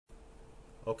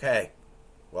Okay,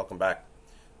 welcome back.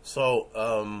 So,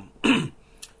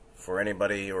 for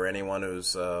anybody or anyone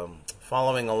who's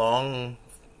following along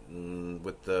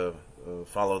with the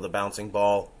follow the bouncing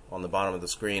ball on the bottom of the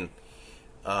screen,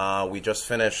 we just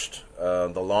finished the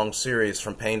long series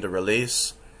From Pain to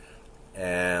Release,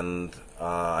 and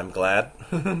I'm glad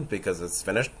because it's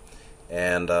finished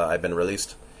and I've been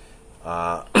released.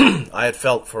 I had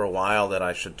felt for a while that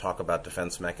I should talk about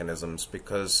defense mechanisms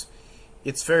because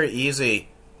it's very easy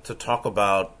to talk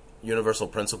about universal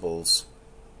principles,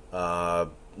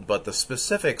 but the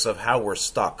specifics of how we're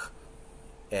stuck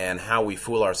and how we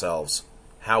fool ourselves,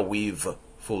 how we've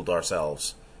fooled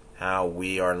ourselves, how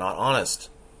we are not honest,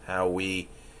 how we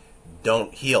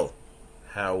don't heal,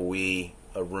 how we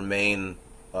remain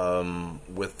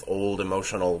with old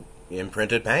emotional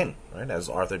imprinted pain, right? As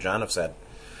Arthur Janov said,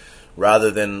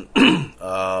 rather than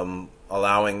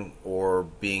allowing or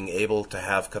being able to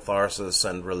have catharsis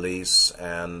and release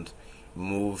and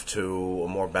move to a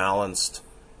more balanced,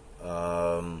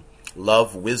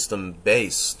 love,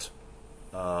 wisdom-based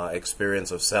experience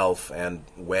of self and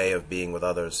way of being with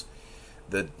others.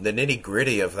 The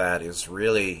nitty-gritty of that is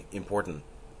really important,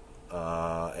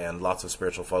 and lots of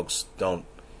spiritual folks don't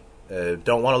want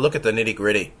to look at the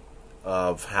nitty-gritty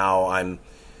of how I'm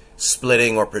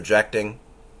splitting or projecting,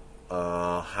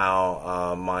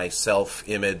 how my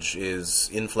self-image is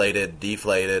inflated,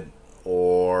 deflated,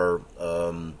 or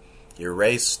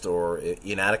erased or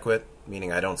inadequate,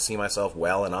 meaning I don't see myself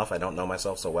well enough, I don't know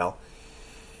myself so well.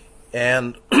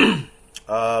 And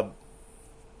I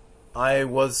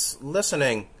was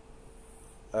listening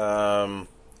in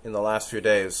the last few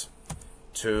days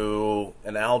to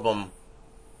an album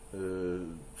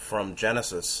from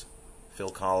Genesis, Phil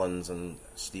Collins and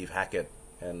Steve Hackett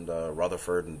and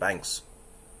Rutherford and Banks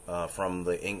from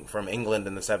England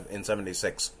in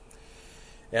 '76,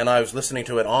 and I was listening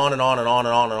to it on and on and on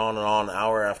and on and on and on,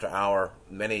 hour after hour,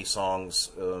 many songs.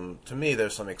 To me,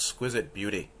 there's some exquisite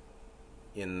beauty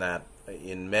in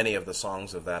many of the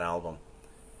songs of that album,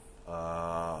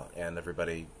 and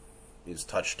everybody is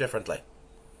touched differently.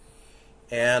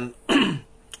 And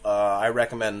I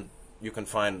recommend you can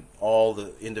find all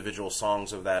the individual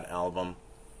songs of that album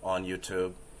on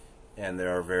YouTube. And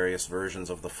there are various versions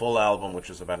of the full album, which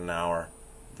is about an hour.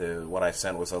 What I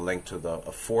sent was a link to the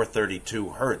 432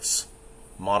 hertz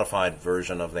modified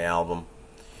version of the album,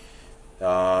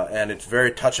 and it's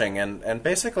very touching. And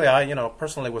basically, I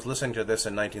personally was listening to this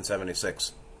in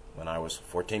 1976 when I was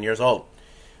 14 years old,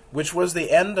 which was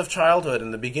the end of childhood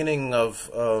and the beginning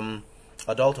of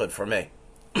adulthood for me.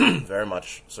 Very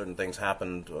much, certain things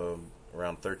happened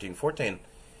around 13, 14,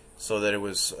 so that it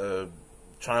was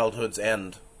childhood's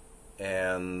end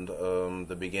and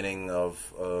the beginning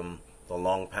of the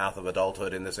long path of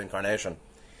adulthood in this incarnation.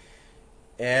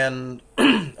 And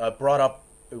brought up,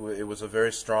 it was a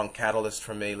very strong catalyst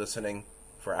for me listening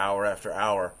for hour after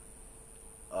hour,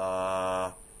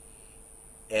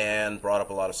 and brought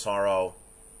up a lot of sorrow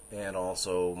and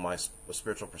also my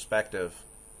spiritual perspective,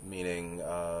 meaning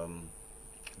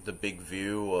the big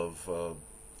view of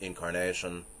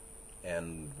incarnation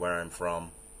and where I'm from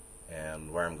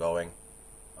and where I'm going.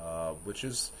 Which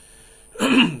is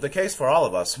the case for all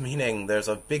of us, meaning there's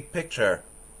a big picture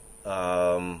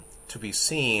to be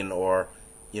seen or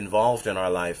involved in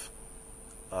our life,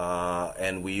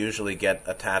 and we usually get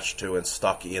attached to and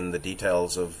stuck in the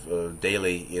details of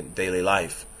daily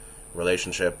life,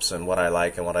 relationships and what I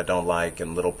like and what I don't like,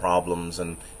 and little problems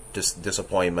and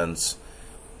disappointments,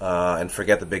 and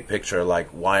forget the big picture, like,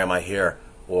 why am I here?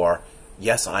 Or,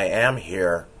 yes, I am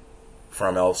here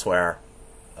from elsewhere,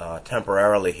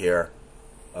 temporarily here.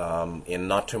 In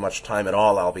not too much time at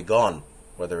all, I'll be gone,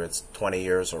 whether it's 20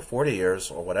 years or 40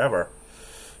 years or whatever.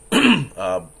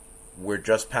 We're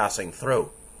just passing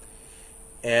through.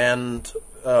 And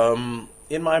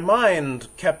in my mind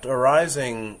kept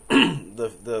arising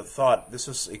the thought, this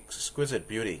is exquisite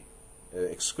beauty,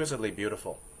 exquisitely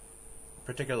beautiful,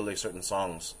 particularly certain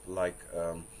songs, like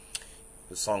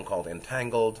the song called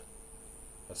Entangled,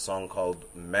 a song called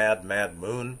Mad, Mad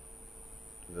Moon,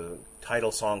 the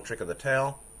title song Trick of the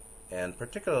Tail, and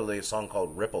particularly a song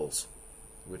called Ripples,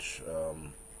 which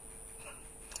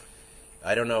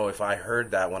I don't know if I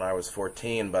heard that when I was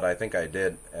 14, but I think I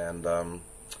did, and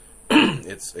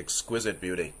it's exquisite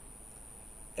beauty.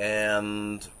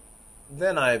 And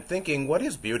then I'm thinking, what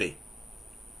is beauty?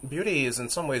 Beauty is in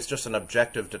some ways just an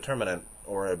objective determinant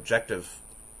or objective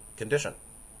condition.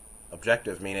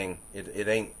 Objective meaning it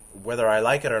ain't, whether I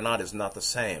like it or not is not the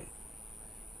same.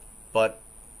 But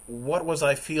what was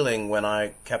I feeling when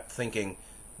I kept thinking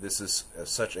this is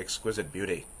such exquisite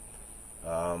beauty?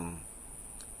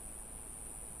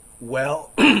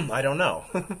 Well, I don't know.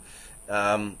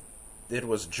 It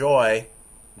was joy,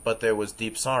 but there was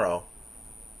deep sorrow.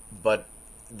 But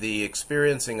the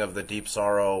experiencing of the deep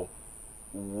sorrow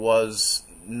was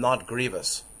not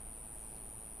grievous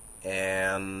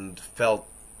and felt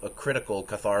a critical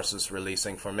catharsis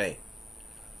releasing for me.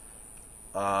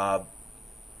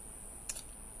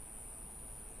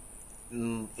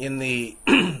 In the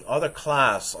other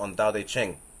class on Tao Te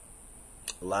Ching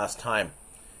last time,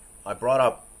 I brought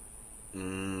up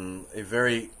a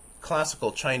very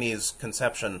classical Chinese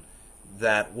conception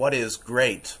that what is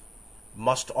great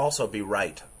must also be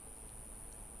right.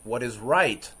 What is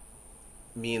right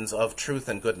means of truth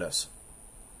and goodness.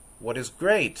 What is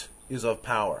great is of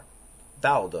power.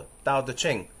 Tao Te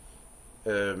Ching.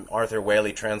 Arthur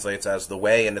Waley translates as the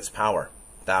way and its power.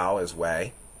 Tao as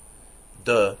way.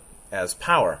 De as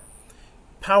power.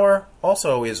 Power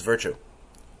also is virtue,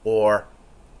 or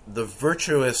the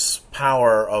virtuous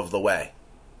power of the way.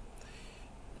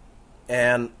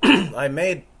 And I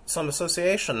made some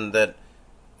association that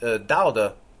Tao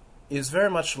De is very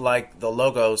much like the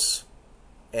Logos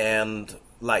and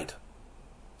light.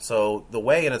 So the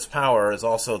way and its power is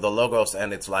also the Logos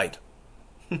and its light.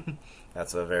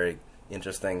 That's a very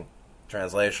interesting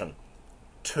translation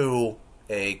to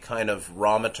a kind of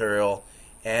raw material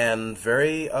and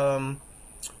very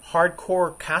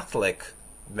hardcore Catholic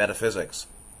metaphysics,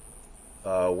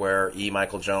 where E.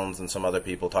 Michael Jones and some other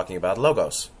people talking about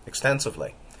Logos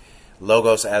extensively.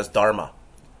 Logos as Dharma.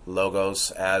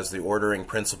 Logos as the ordering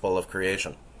principle of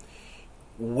creation,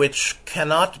 which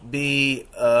cannot be,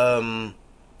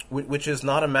 which is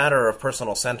not a matter of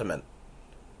personal sentiment.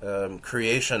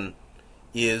 Creation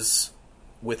is,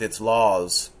 with its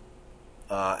laws,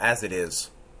 as it is,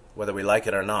 whether we like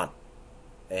it or not.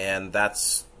 And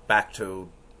that's back to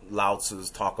Lao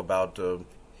Tzu's talk about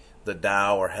the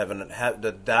Tao or heaven.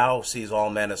 The Tao sees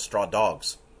all men as straw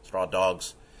dogs. Straw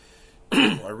dogs,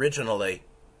 originally,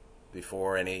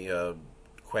 before any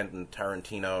Quentin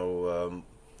Tarantino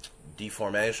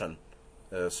deformation,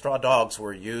 straw dogs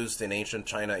were used in ancient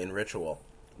China in ritual,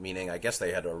 meaning I guess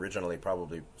they had originally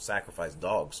probably sacrificed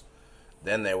dogs.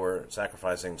 Then they were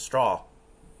sacrificing straw,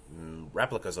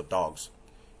 replicas of dogs,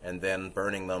 and then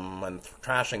burning them and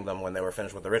trashing them when they were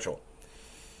finished with the ritual.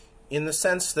 In the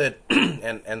sense that,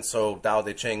 and so Tao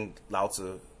Te Ching, Lao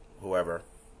Tzu, whoever,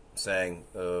 saying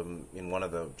in one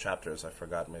of the chapters, I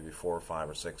forgot, maybe 4 or 5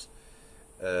 or 6,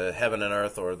 heaven and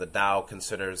earth, or the Tao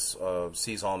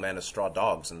sees all men as straw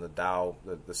dogs, and the Tao,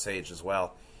 the sage as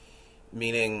well,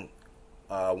 meaning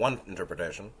one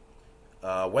interpretation,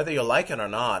 whether you like it or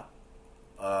not,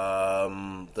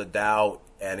 the Tao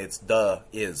and its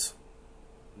is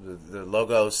the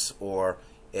Logos, or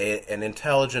an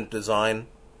intelligent design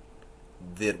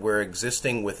that we're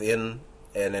existing within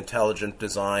an intelligent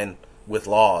design with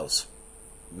laws,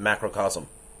 macrocosm.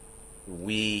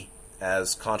 We,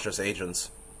 as conscious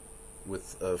agents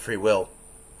with free will,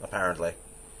 apparently,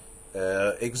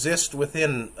 exist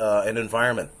within an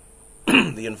environment.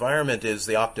 The environment is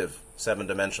the octave, 7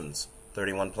 dimensions,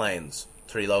 31 planes,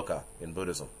 Triloka in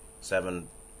Buddhism, 7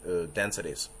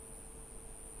 densities,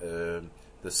 the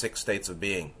 6 states of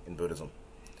being in Buddhism.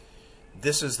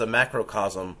 This is the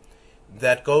macrocosm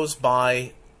that goes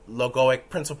by logoic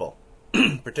principle,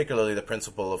 particularly the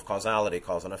principle of causality,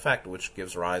 cause and effect, which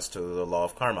gives rise to the law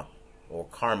of karma, or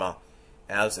karma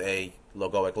as a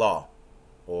logoic law,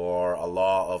 or a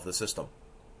law of the system.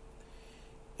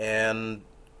 And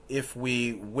if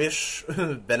we wish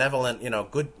benevolent,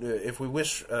 good, if we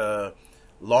wish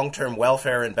long-term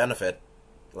welfare and benefit,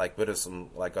 like Buddhism,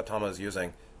 like Gautama is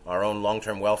using, our own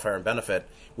long-term welfare and benefit,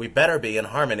 we better be in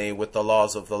harmony with the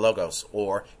laws of the Logos,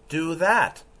 or do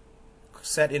that.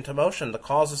 Set into motion the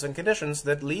causes and conditions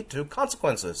that lead to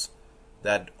consequences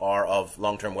that are of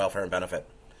long-term welfare and benefit.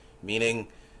 Meaning,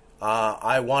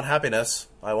 I want happiness,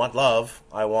 I want love,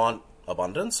 I want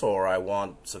abundance, or I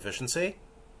want sufficiency,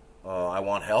 I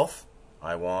want health,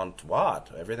 I want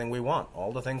what? Everything we want.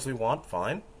 All the things we want,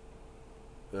 fine.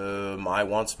 I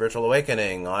want spiritual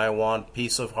awakening, I want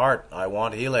peace of heart, I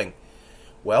want healing.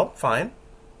 Well, fine.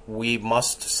 We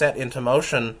must set into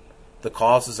motion the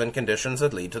causes and conditions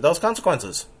that lead to those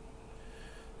consequences.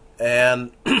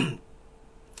 And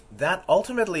that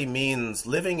ultimately means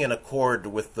living in accord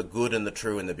with the good and the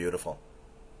true and the beautiful.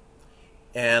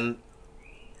 And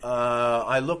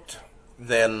I looked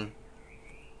then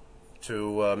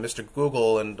to Mr.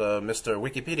 Google and Mr.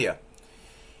 Wikipedia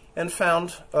and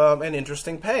found an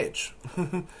interesting page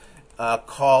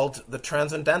called The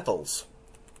Transcendentals,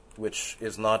 which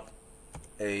is not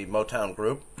a Motown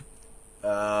group.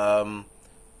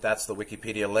 That's the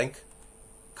Wikipedia link,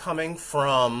 coming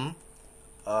from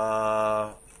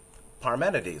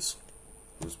Parmenides.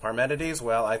 Who's Parmenides?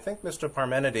 Well, I think Mr.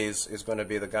 Parmenides is going to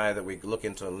be the guy that we look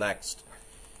into next.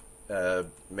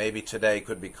 Maybe today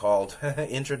could be called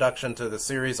Introduction to the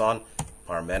Series on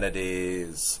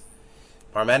Parmenides.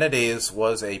 Parmenides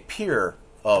was a peer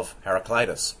of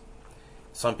Heraclitus.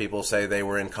 Some people say they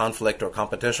were in conflict or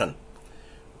competition.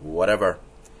 Whatever.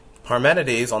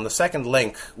 Parmenides, on the second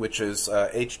link, which is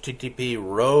http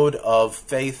Road of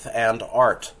Faith and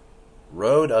Art.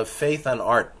 Road of Faith and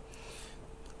Art.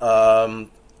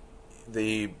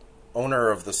 The owner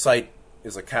of the site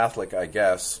is a Catholic, I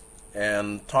guess,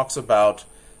 and talks about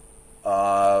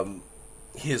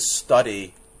his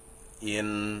study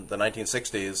in the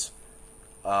 1960s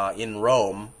in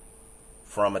Rome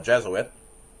from a Jesuit.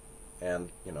 And,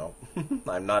 you know,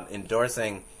 I'm not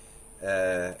endorsing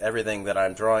everything that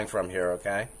I'm drawing from here,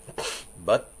 okay?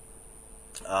 But,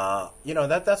 you know,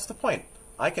 that's the point.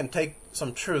 I can take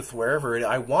some truth wherever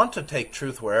I want to take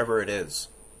truth wherever it is.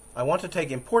 I want to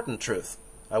take important truth.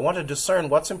 I want to discern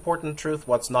what's important truth,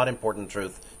 what's not important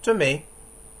truth. To me,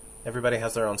 everybody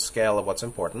has their own scale of what's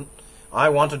important. I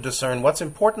want to discern what's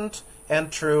important and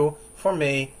true for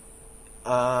me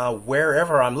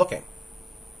wherever I'm looking.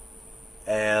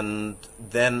 And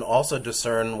then also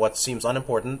discern what seems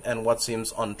unimportant and what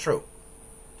seems untrue.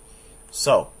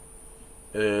 So,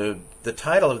 the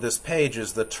title of this page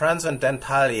is the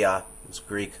Transcendentalia, it's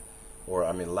Greek, or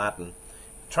I mean Latin,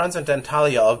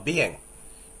 Transcendentalia of being.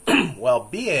 Well,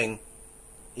 being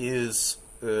is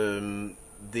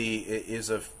is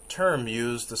a term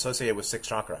used associated with sixth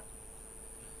chakra.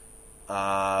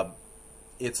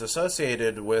 It's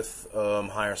associated with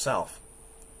higher self.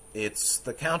 It's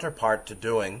the counterpart to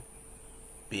doing,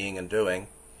 being and doing,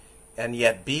 and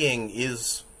yet being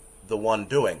is the one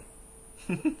doing.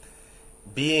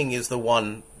 Being is the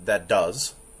one that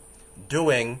does.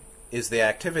 Doing is the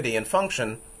activity and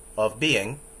function of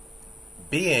being.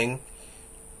 Being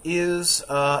is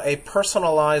a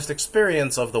personalized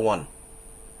experience of the one.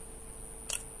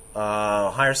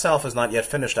 Higher self has not yet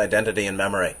finished identity and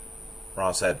memory,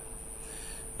 Ra said.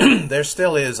 There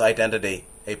still is identity,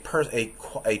 a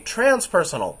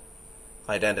transpersonal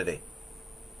identity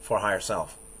for higher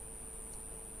self.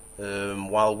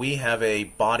 While we have a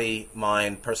body,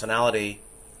 mind, personality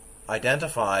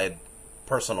identified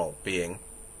personal being,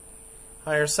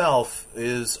 higher self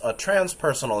is a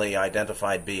transpersonally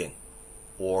identified being,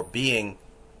 or being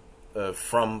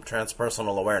from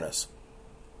transpersonal awareness,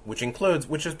 which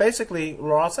is basically,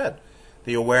 Ra said,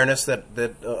 the awareness that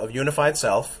of unified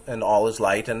self, and all is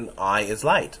light, and I is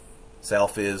light.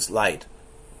 Self is light,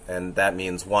 and that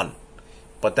means one.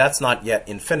 But that's not yet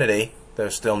infinity.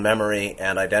 There's still memory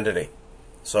and identity.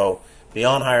 So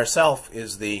beyond higher self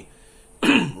is the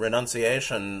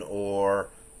renunciation or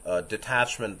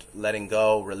detachment, letting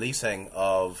go, releasing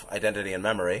of identity and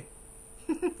memory.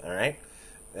 All right?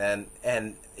 And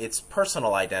it's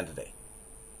personal identity.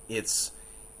 It's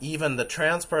even the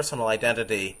transpersonal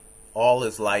identity, all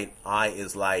is light, I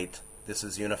is light, this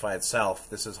is unified self,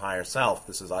 this is higher self,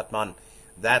 this is Atman.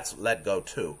 That's let go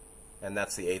too. And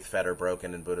that's the eighth fetter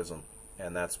broken in Buddhism.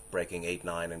 And that's breaking 8,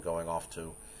 9 and going off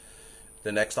to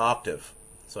the next octave.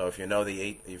 So if you know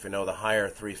the higher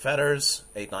 3 fetters,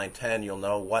 8, 9, 10, you'll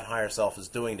know what higher self is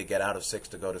doing to get out of 6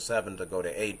 to go to 7 to go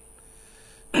to 8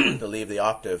 to leave the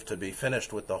octave, to be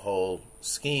finished with the whole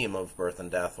scheme of birth and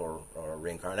death or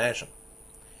reincarnation.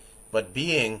 But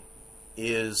being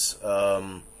is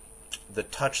the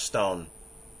touchstone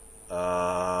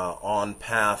on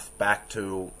path back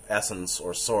to essence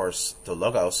or source, to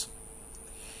logos.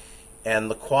 And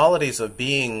the qualities of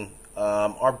being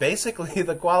are basically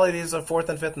the qualities of 4th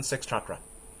and 5th and 6th chakra.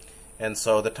 And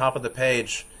so the top of the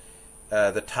page,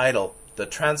 the title, the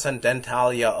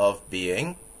Transcendentalia of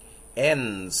Being,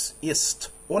 ens ist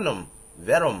unum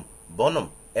verum bonum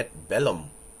et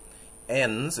bellum.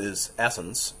 Ens is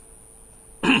essence,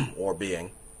 or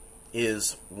being,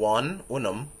 is one,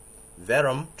 unum,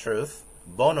 verum, truth,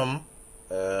 bonum,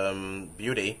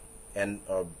 beauty, and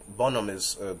bonum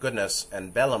is goodness,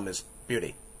 and bellum is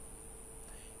beauty.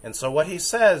 And so what he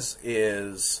says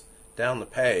is, down the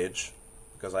page,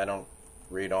 because I don't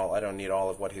need all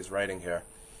of what he's writing here,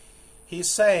 he's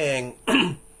saying,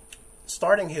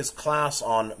 starting his class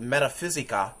on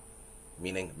metaphysica,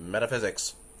 meaning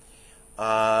metaphysics,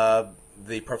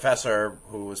 the professor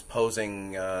who was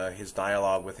posing his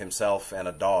dialogue with himself and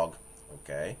a dog,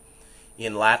 okay,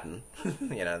 in Latin.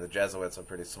 The Jesuits are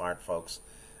pretty smart folks.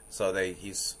 So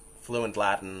he's fluent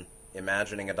Latin,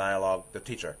 imagining a dialogue, the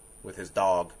teacher, with his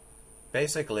dog,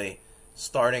 basically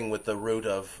starting with the root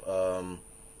of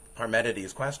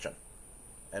Parmenides' question.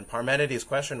 And Parmenides'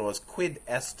 question was, quid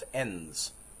est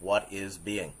ens? What is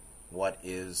being? What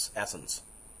is essence?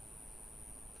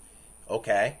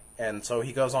 Okay, and so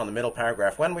he goes on the middle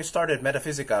paragraph. When we started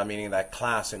Metaphysica, meaning that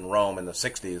class in Rome in the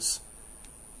 60s,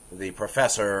 the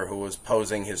professor who was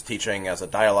posing his teaching as a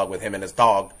dialogue with him and his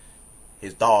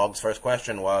dog's first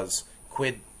question was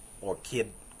quid est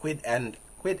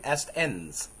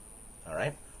ens. All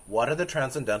right? What are the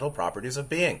transcendental properties of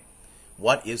being?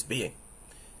 What is being?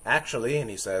 Actually, and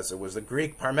he says, it was the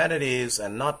Greek Parmenides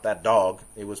and not that dog.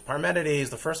 It was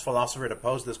Parmenides, the first philosopher to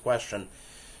pose this question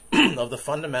of the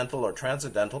fundamental or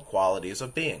transcendental qualities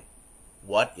of being.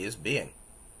 What is being?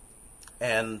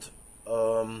 And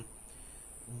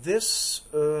this,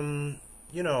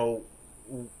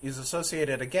 is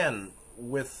associated again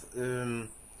with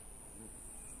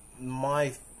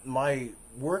my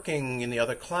working in the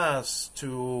other class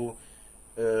to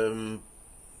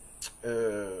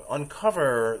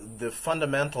uncover the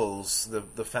fundamentals,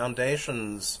 the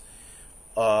foundations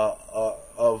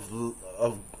of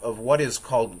what is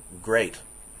called great,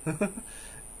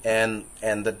 and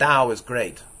the Tao is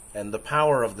great, and the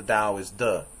power of the Tao is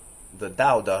the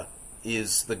Tao De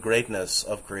is the greatness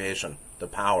of creation, the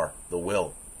power, the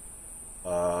will,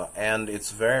 and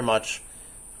it's very much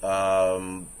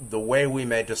the way we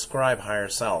may describe higher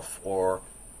self or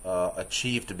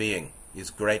achieved being is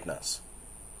greatness.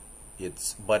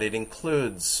 But it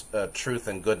includes truth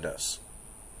and goodness,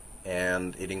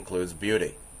 and it includes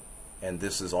beauty, and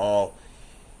this is all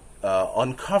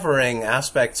uncovering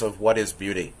aspects of what is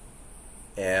beauty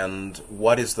and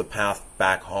what is the path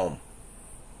back home.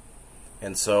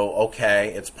 And so, okay,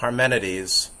 it's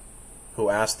Parmenides who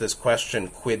asked this question,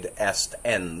 quid est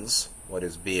ens, what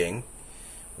is being?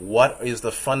 What is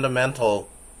the fundamental,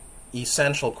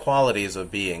 essential qualities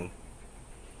of being?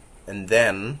 And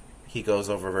then he goes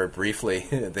over very briefly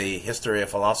the history of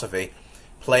philosophy.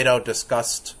 Plato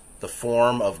discussed the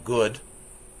form of good,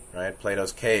 right?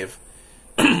 Plato's cave,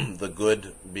 the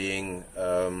good being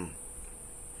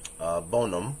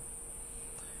bonum.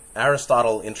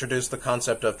 Aristotle introduced the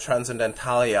concept of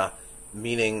transcendentalia,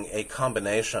 meaning a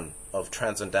combination of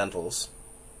transcendentals.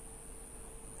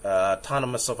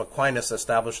 Thomas of Aquinas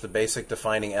established the basic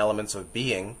defining elements of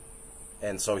being,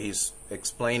 and so he's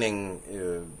explaining,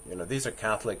 these are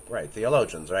Catholic, right,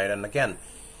 theologians, right? And again,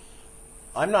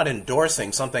 I'm not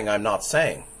endorsing something I'm not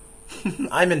saying.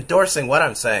 I'm endorsing what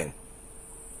I'm saying.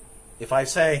 If I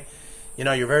say,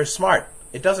 you're very smart,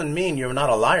 it doesn't mean you're not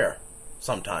a liar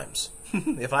sometimes.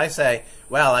 If I say,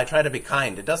 well, I try to be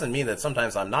kind, it doesn't mean that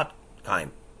sometimes I'm not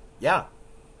kind. Yeah.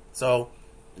 So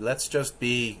let's just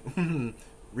be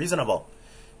reasonable.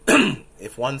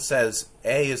 If one says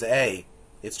A is A,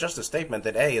 it's just a statement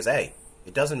that A is A.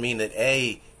 It doesn't mean that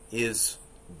A is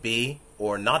B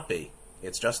or not B.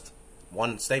 It's just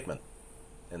one statement.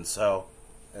 And so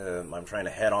I'm trying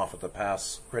to head off at the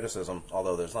past criticism,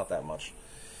 although there's not that much.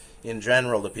 In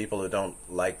general, the people who don't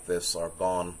like this are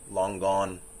gone, long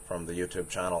gone from the YouTube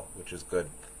channel, which is good.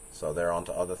 So they're on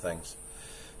to other things.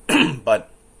 But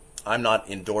I'm not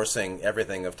endorsing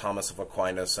everything of Thomas of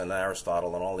Aquinas and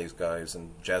Aristotle and all these guys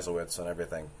and Jesuits and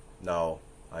everything. No,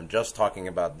 I'm just talking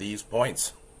about these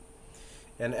points.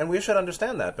 And we should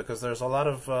understand that, because there's a lot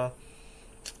of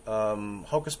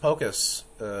hocus-pocus,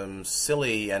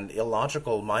 silly and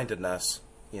illogical mindedness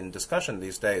in discussion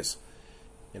these days.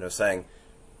 Saying,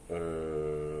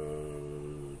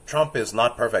 Trump is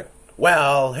not perfect.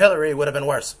 Well, Hillary would have been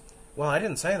worse. Well, I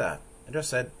didn't say that. I just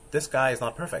said, this guy is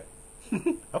not perfect.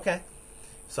 Okay.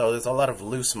 So there's a lot of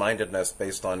loose-mindedness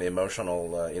based on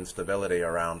emotional instability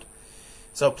around.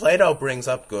 So Plato brings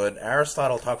up good.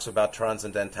 Aristotle talks about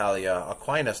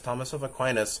transcendentalia. Thomas of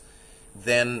Aquinas,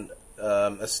 then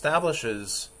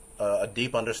establishes a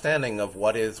deep understanding of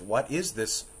what is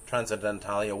this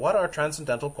transcendentalia, what are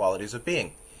transcendental qualities of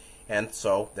being. And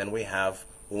so then we have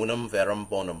unum verum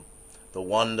bonum, the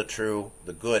one, the true,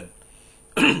 the good.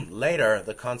 Later,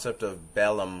 the concept of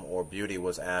bellum, or beauty,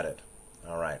 was added.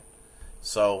 All right.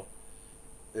 So,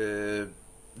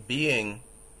 being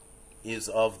is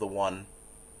of the one.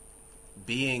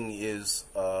 Being is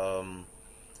what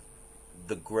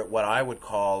I would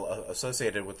call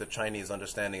associated with the Chinese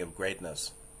understanding of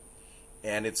greatness,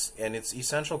 and its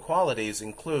essential qualities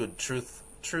include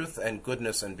truth and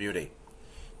goodness and beauty.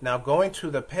 Now, going to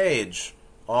the page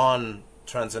on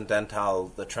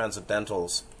the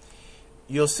transcendentals,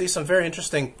 you'll see some very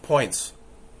interesting points.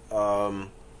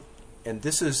 And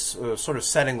this is sort of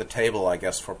setting the table, I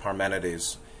guess, for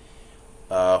Parmenides,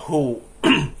 who,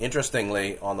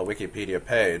 interestingly, on the Wikipedia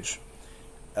page,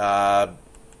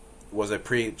 was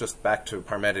just back to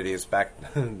Parmenides,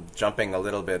 jumping a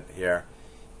little bit here,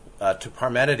 to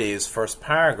Parmenides' first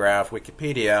paragraph,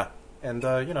 Wikipedia, and,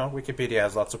 Wikipedia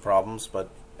has lots of problems, but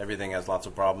everything has lots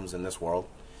of problems in this world.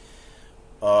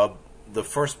 The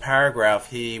first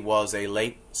paragraph, he was a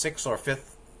late 6th or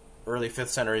 5th, early 5th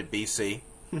century BC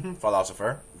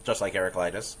philosopher, just like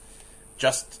Heraclitus,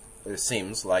 just, it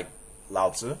seems, like Lao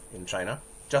Tzu in China,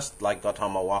 just like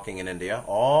Gautama walking in India,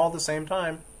 all the same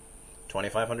time,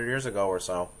 2,500 years ago or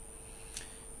so.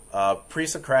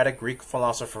 Pre-Socratic Greek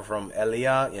philosopher from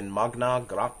Elea in Magna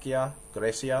Graecia,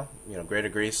 Greater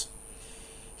Greece.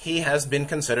 He has been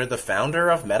considered the founder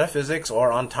of metaphysics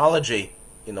or ontology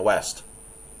in the West,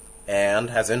 and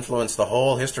has influenced the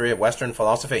whole history of Western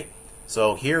philosophy.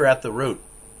 So here at the root,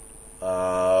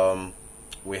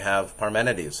 we have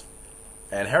Parmenides.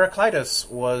 And Heraclitus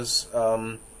was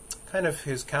kind of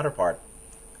his counterpart,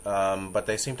 but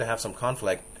they seem to have some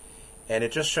conflict. And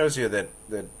it just shows you that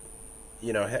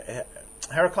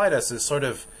Heraclitus is sort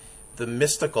of the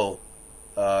mystical.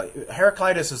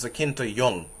 Heraclitus is akin to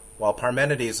Jung, while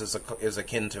Parmenides is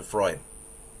akin to Freud.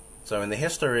 So in the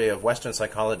history of Western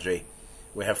psychology,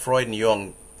 we have Freud and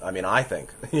Jung. I mean, I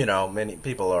think, many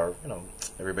people are,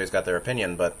 everybody's got their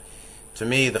opinion, but to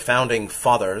me, the founding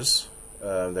fathers,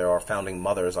 there are founding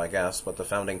mothers, I guess, but the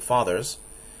founding fathers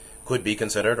could be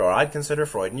considered, or I'd consider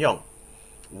Freud and Jung.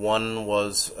 One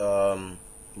was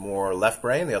more left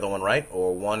brain, the other one right,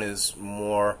 or one is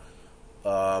more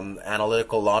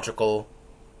analytical, logical,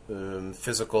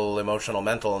 physical, emotional,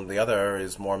 mental, and the other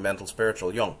is more mental,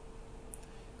 spiritual, Jung.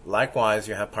 Likewise,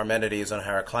 you have Parmenides and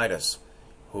Heraclitus,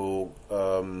 who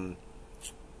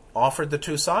offered the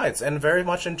two sides. And very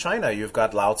much in China, you've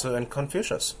got Lao Tzu and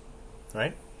Confucius,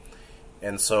 right?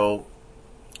 And so,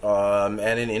 and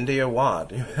in India,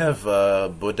 what? You have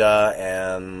Buddha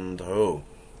and who?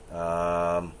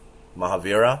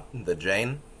 Mahavira, the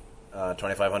Jain,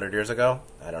 2,500 years ago?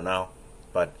 I don't know.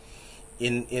 But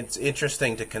it's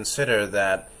interesting to consider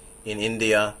that in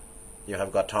India, you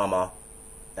have Gautama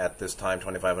at this time,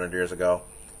 2,500 years ago,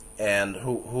 and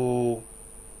who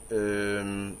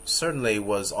certainly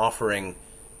was offering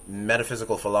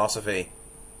metaphysical philosophy,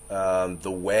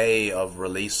 the way of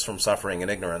release from suffering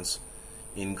and ignorance.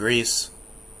 In Greece,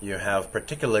 you have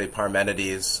particularly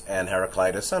Parmenides and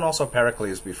Heraclitus, and also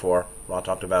Pericles before, Ra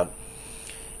talked about.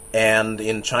 And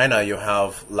in China, you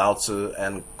have Lao Tzu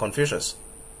and Confucius,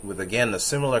 with again a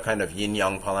similar kind of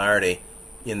yin-yang polarity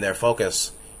in their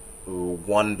focus,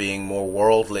 one being more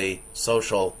worldly,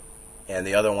 social, and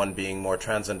the other one being more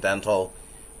transcendental,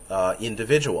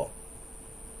 individual.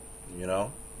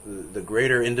 The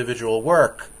greater individual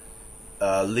work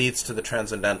leads to the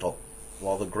transcendental,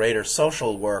 while the greater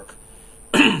social work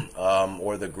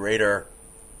or the greater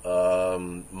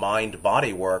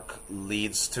mind-body work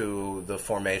leads to the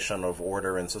formation of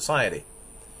order in society,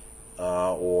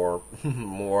 or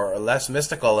more or less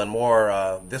mystical and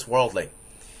more this worldly.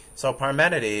 So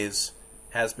Parmenides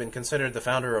has been considered the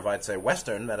founder of, I'd say,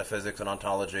 Western metaphysics and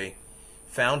ontology,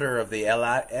 founder of the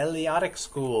Eleatic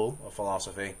school of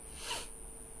philosophy,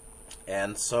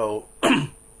 and so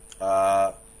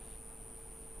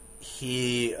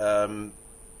he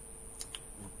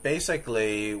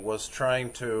basically was trying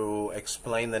to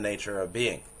explain the nature of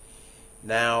being.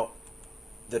 Now,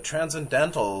 the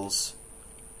transcendentals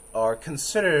are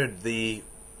considered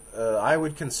I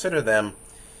would consider them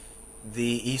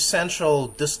the essential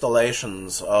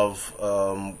distillations of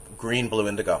green, blue,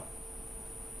 indigo,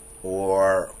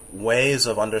 or ways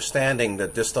of understanding the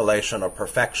distillation or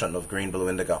perfection of green, blue,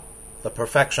 indigo, the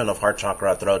perfection of heart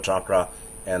chakra, throat chakra,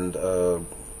 and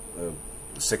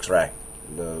sixth ray,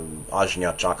 the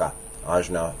ajna chakra,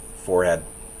 ajna, forehead,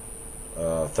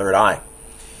 third eye.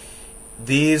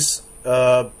 These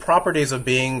properties of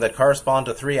being that correspond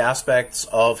to three aspects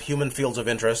of human fields of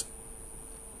interest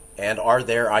and are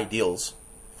their ideals.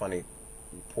 Funny,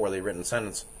 poorly written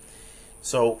sentence.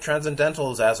 So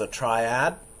transcendentals as a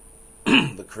triad,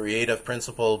 the creative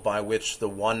principle by which the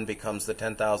one becomes the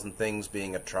 10,000 things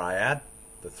being a triad,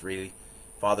 the three,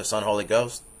 Father, Son, Holy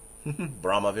Ghost,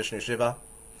 Brahma, Vishnu, Shiva,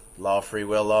 law of free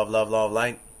will, law of love, law of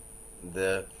light,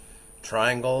 the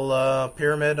triangle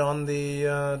pyramid on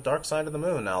the Dark Side of the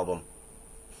Moon album,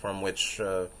 from which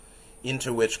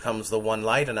into which comes the one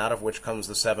light and out of which comes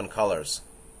the seven colors.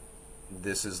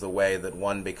 This is the way that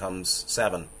one becomes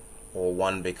seven, or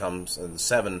one becomes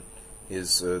seven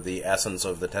is the essence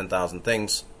of the 10,000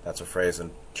 things. That's a phrase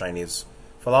in Chinese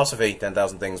philosophy,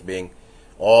 10,000 things being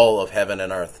all of heaven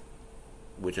and earth,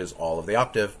 which is all of the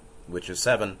octave, which is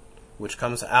seven, which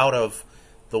comes out of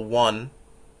the one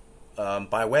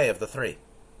by way of the three.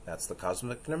 That's the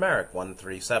cosmic numeric, 1,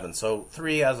 3, 7. So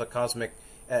three as a cosmic,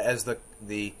 as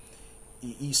the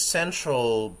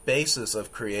essential basis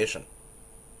of creation.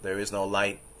 There is no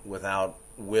light without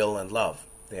will and love.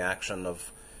 The action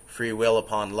of free will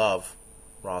upon love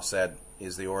Ross said,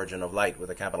 is the origin of light with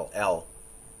a capital L,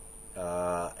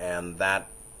 and that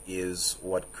is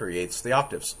what creates the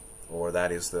octaves, or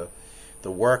that is the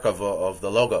work of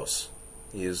the Logos,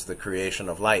 is the creation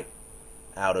of light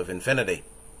out of infinity,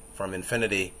 from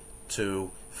infinity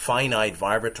to finite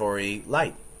vibratory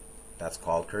light. That's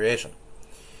called creation.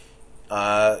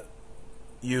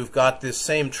 You've got this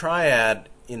same triad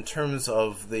in terms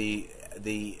of the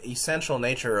essential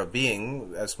nature of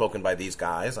being, as spoken by these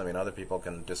guys. I mean, other people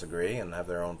can disagree and have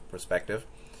their own perspective.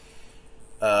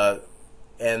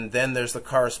 And then there's the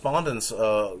correspondence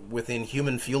within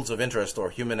human fields of interest or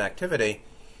human activity.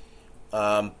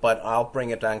 But I'll bring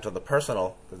it down to the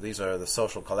personal, because these are the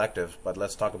social collective. But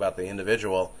let's talk about the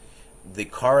individual. The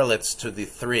correlates to the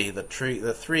three, the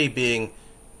three being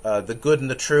the good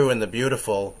and the true and the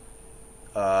beautiful.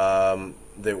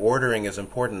 The ordering is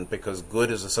important because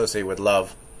good is associated with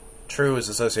love, true is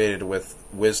associated with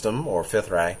wisdom or fifth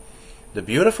ray. The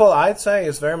beautiful, I'd say,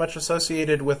 is very much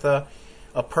associated with a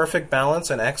perfect balance,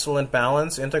 an excellent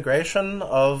balance, integration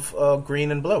of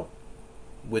green and blue,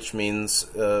 which means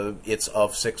it's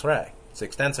of sixth ray,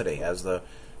 sixth density, as the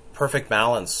perfect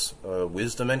balance,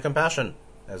 wisdom and compassion,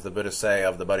 as the Buddhists say,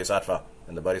 of the Bodhisattva,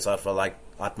 and the Bodhisattva like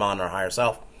Atman or higher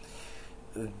self.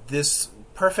 This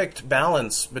perfect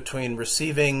balance between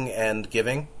receiving and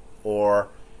giving, or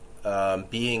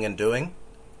being and doing,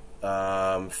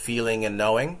 feeling and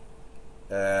knowing,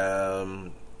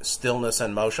 stillness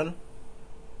and motion,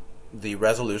 the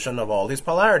resolution of all these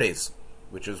polarities,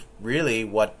 which is really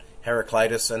what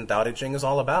Heraclitus and Tao Te Ching is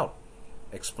all about,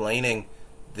 explaining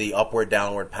the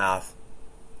upward-downward path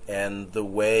and the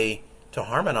way to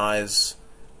harmonize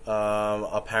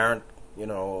apparent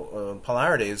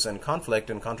polarities and conflict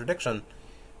and contradiction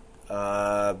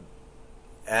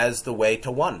as the way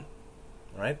to one,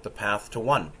 right? The path to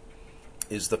one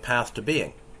is the path to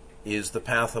being, is the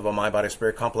path of a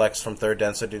mind-body-spirit complex from third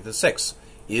density to sixth,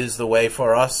 is the way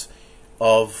for us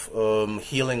of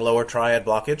healing lower triad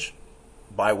blockage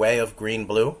by way of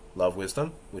green-blue, love,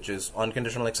 wisdom, which is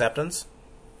unconditional acceptance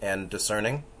and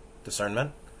discernment,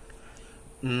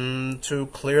 to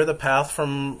clear the path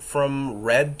from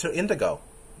red to indigo.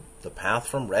 The path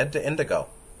from red to indigo.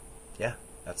 Yeah,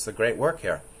 that's the great work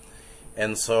here.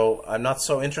 And so I'm not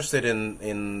so interested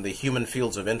in the human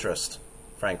fields of interest,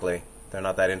 frankly. They're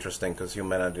not that interesting because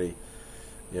humanity,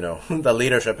 the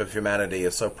leadership of humanity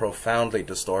is so profoundly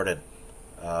distorted.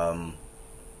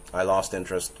 I lost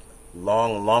interest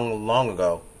long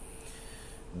ago.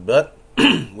 But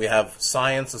we have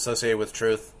science associated with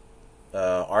truth,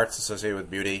 arts associated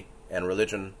with beauty, and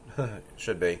religion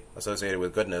should be associated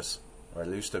with goodness, or it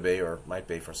used to be, or might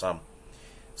be for some.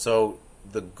 So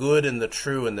the good and the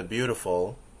true and the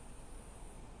beautiful,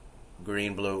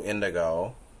 green, blue,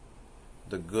 indigo,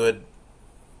 the good,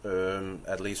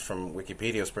 at least from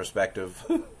Wikipedia's perspective,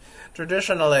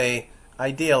 traditionally,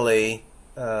 ideally,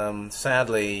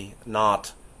 sadly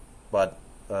not, but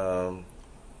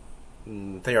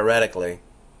theoretically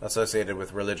associated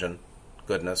with religion,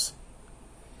 goodness.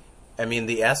 I mean,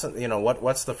 the essence,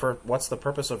 what's the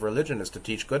purpose of religion is to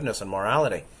teach goodness and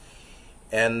morality.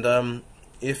 And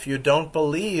if you don't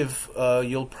believe,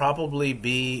 you'll probably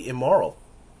be immoral.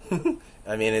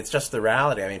 I mean, it's just the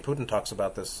reality. I mean, Putin talks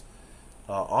about this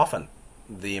often,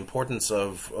 the importance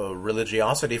of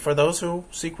religiosity for those who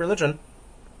seek religion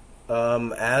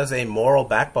as a moral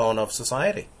backbone of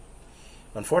society.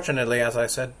 Unfortunately, as I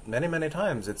said many, many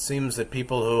times, it seems that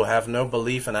people who have no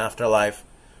belief in afterlife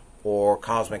or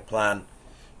cosmic plan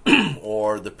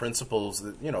or the principles,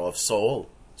 of soul,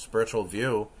 spiritual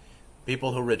view,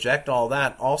 people who reject all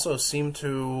that also seem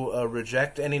to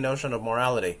reject any notion of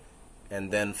morality and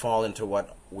then fall into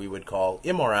what we would call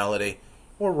immorality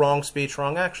or wrong speech,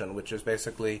 wrong action, which is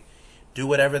basically do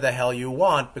whatever the hell you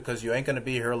want because you ain't going to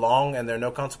be here long and there are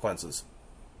no consequences,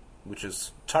 which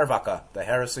is Charvaka, the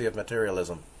heresy of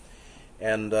materialism.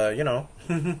 And,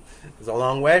 there's a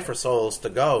long way for souls to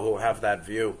go who have that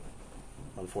view,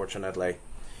 unfortunately.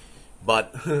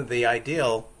 But the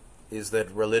ideal is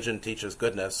that religion teaches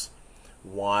goodness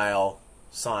while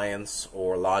science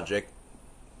or logic,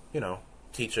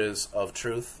 teaches of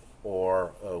truth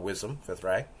or wisdom, fifth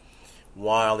ray,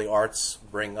 while the arts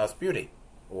bring us beauty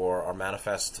or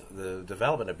manifest the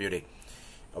development of beauty.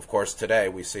 Of course, today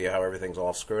we see how everything's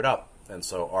all screwed up, and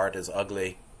so art is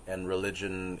ugly and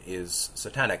religion is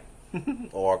satanic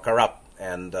or corrupt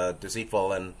and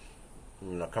deceitful and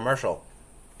commercial,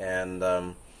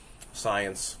 and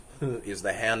science is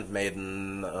the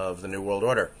handmaiden of the New World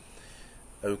Order.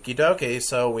 Okie dokie,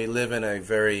 so we live in a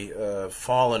very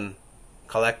fallen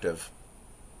collective,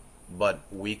 but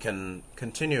we can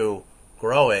continue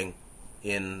growing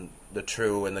in the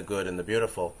true and the good and the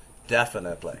beautiful.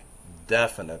 Definitely.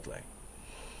 Definitely.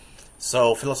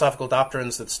 So philosophical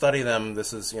doctrines that study them,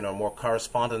 this is, more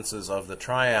correspondences of the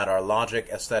triad, are logic,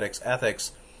 aesthetics,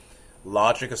 ethics.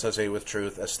 Logic associated with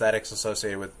truth, aesthetics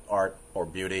associated with art or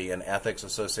beauty, and ethics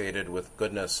associated with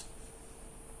goodness.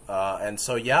 And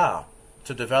so,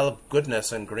 to develop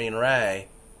goodness in Green Ray,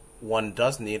 one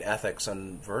does need ethics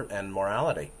and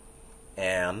morality.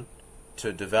 And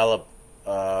to develop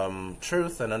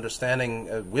truth and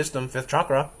understanding, wisdom, fifth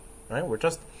chakra, right? We're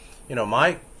just,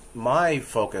 my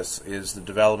focus is the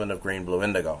development of green, blue,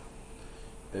 indigo.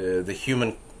 The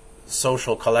human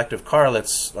social collective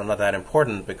correlates are not that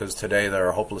important because today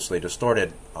they're hopelessly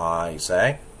distorted,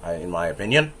 in my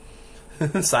opinion.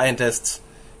 Scientists,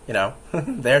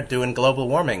 they're doing global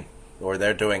warming, or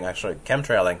they're doing actually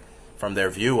chemtrailing from their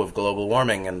view of global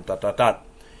warming and ...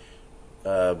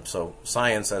 So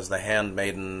science, as the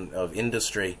handmaiden of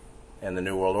industry and the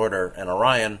New World Order and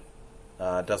Orion,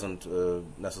 doesn't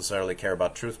necessarily care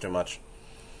about truth too much.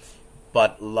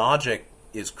 But logic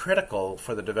is critical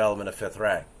for the development of fifth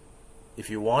ray. If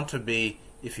you want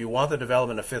the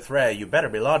development of fifth ray, you better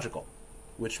be logical,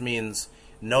 which means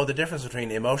know the difference between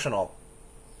emotional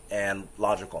and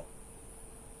logical.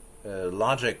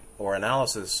 Logic or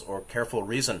analysis or careful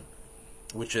reason,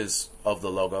 which is of the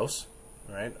logos,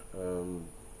 right?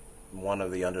 One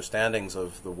of the understandings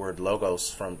of the word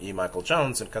logos from E. Michael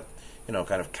Jones and kind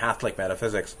of Catholic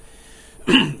metaphysics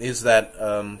is that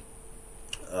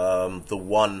the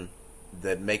one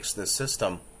that makes this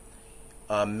system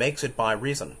makes it by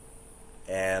reason,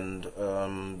 and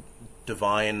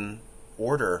divine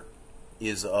order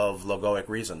is of logoic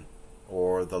reason,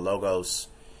 or the logos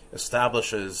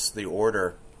establishes the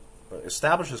order,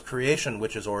 establishes creation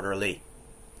which is orderly,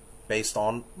 based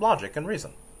on logic and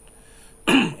reason.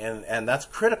 and that's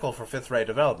critical for fifth ray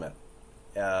development,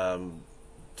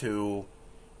 to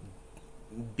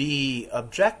be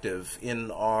objective in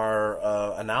our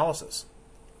analysis.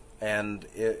 And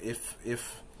if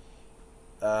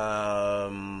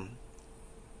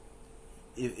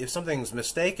something's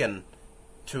mistaken,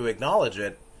 to acknowledge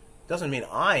it doesn't mean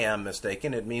I am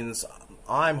mistaken. It means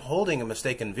I'm holding a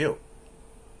mistaken view.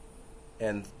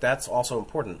 And that's also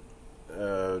important,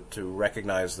 to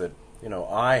recognize that,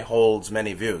 I holds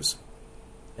many views.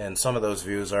 And some of those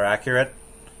views are accurate,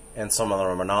 and some of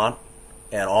them are not.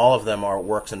 And all of them are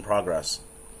works in progress.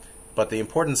 But the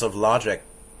importance of logic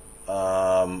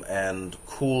and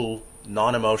cool,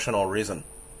 non-emotional reason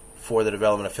for the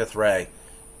development of fifth ray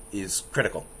is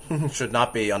critical. Should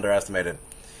not be underestimated.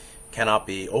 Cannot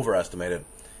be overestimated.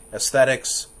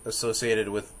 Aesthetics associated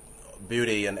with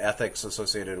beauty and ethics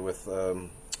associated with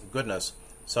goodness.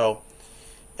 So,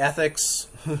 ethics,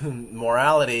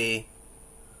 morality,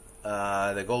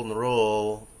 the golden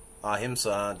rule,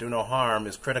 ahimsa, do no harm,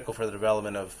 is critical for the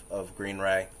development of Green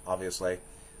Ray, obviously.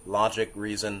 Logic,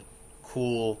 reason,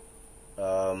 cool,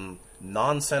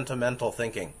 non-sentimental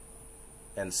thinking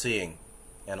and seeing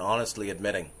and honestly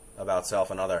admitting about self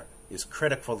and other is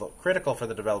critical for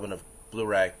the development of Blue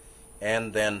Ray.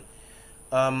 And then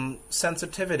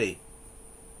sensitivity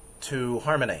to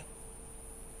harmony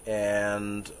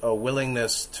and a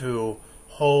willingness to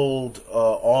hold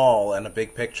all in a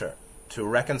big picture, to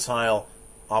reconcile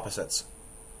opposites.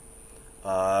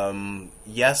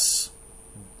 Yes,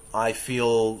 I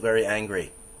feel very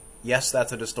angry. Yes,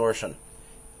 that's a distortion.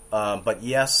 But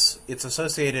yes, it's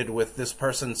associated with this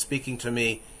person speaking to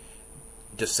me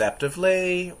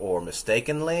deceptively or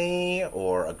mistakenly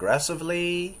or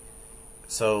aggressively.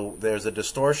 So there's a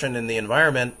distortion in the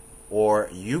environment, or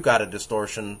you got a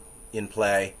distortion in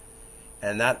play,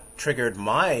 and that triggered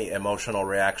my emotional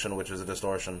reaction, which is a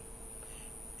distortion.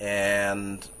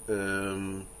 And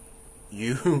it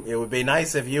would be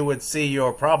nice if you would see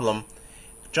your problem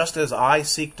just as I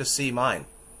seek to see mine.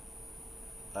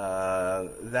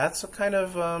 That's a kind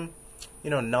of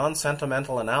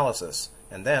non-sentimental analysis.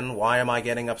 And then, why am I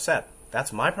getting upset?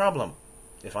 That's my problem.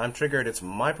 If I'm triggered, it's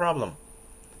my problem.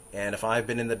 And if I've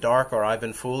been in the dark or I've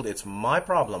been fooled, it's my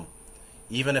problem,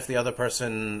 even if the other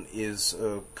person is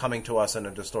coming to us in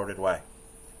a distorted way.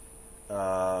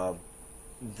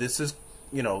 This is,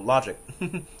 logic.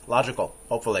 Logical,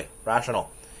 hopefully,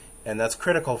 rational. And that's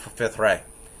critical for fifth ray.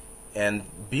 And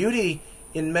beauty,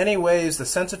 in many ways, the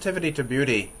sensitivity to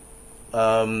beauty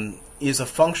is a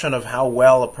function of how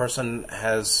well a person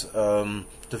has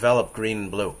developed green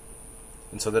and blue.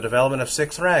 And so the development of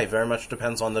sixth ray very much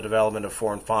depends on the development of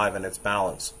 4 and 5 and its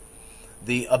balance.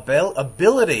 The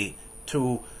ability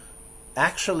to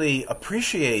actually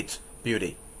appreciate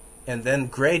beauty, and then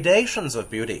gradations of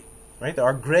beauty, right? There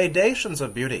are gradations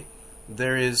of beauty.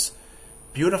 There is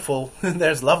beautiful,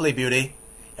 there's lovely beauty,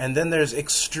 And then there's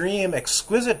extreme,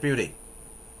 exquisite beauty,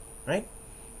 right?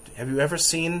 Have you ever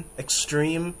seen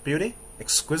extreme beauty?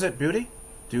 Exquisite beauty?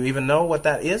 Do you even know what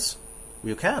that is?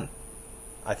 You can.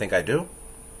 I think I do.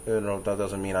 That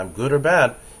doesn't mean I'm good or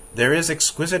bad. There is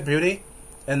exquisite beauty,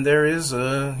 and there is,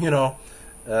 normal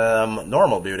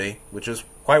beauty, which is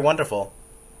quite wonderful.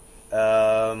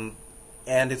 And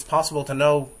it's possible to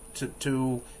know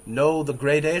the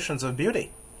gradations of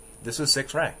beauty. This is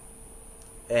 6-ray.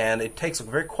 And it takes a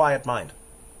very quiet mind.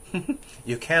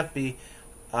 You can't be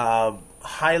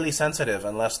highly sensitive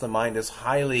unless the mind is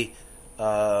highly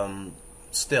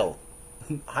still,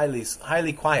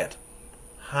 highly quiet,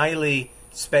 highly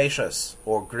spacious,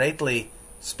 or greatly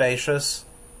spacious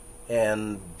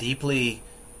and deeply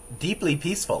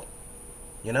peaceful.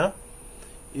 You know?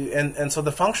 And so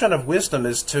the function of wisdom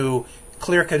is to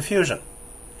clear confusion.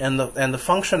 And the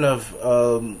function of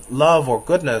love or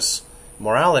goodness,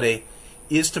 morality,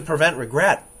 is to prevent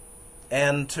regret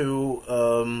and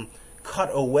to cut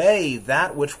away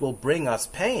that which will bring us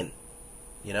pain.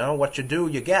 You know, what you do,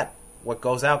 you get. What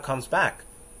goes out comes back.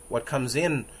 What comes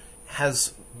in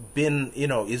has been,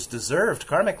 is deserved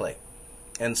karmically.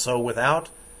 And so without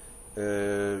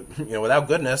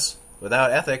goodness,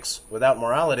 without ethics, without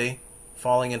morality,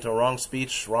 falling into wrong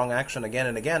speech, wrong action again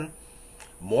and again,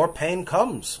 more pain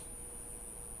comes.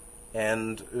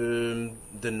 And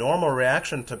the normal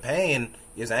reaction to pain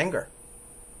is anger,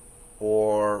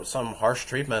 or some harsh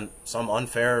treatment, some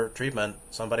unfair treatment,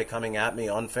 somebody coming at me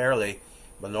unfairly.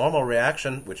 The normal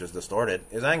reaction, which is distorted,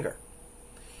 is anger.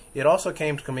 It also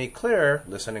came to me clear,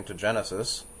 listening to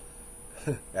Genesis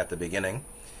at the beginning,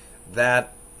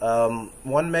 that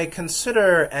one may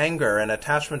consider anger and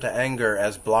attachment to anger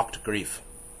as blocked grief.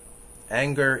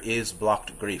 Anger is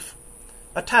blocked grief.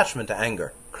 Attachment to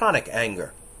anger, chronic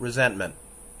anger, resentment,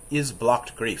 is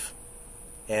blocked grief.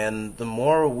 And the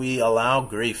more we allow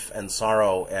grief and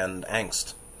sorrow and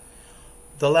angst,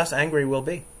 the less angry we'll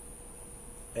be.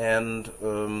 And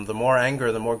the more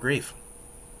anger, the more grief.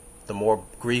 The more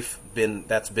grief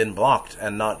that's been blocked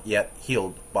and not yet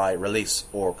healed by release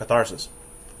or catharsis.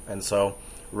 And so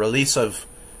release of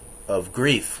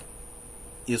grief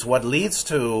is what leads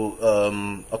to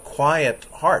a quiet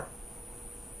heart,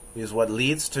 is what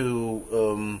leads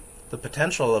to the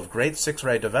potential of great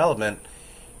 6-ray development,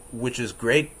 which is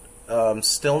great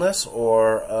stillness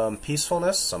or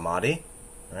peacefulness, samadhi,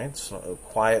 right? So,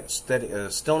 quiet, steady,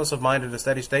 stillness of mind at a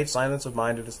steady state, silence of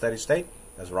mind at a steady state,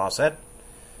 as Ra said.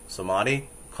 Samadhi,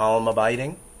 calm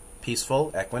abiding,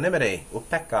 peaceful equanimity,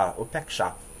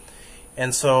 upeksha.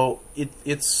 And so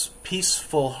it's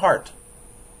peaceful heart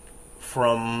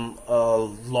from a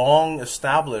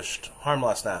long-established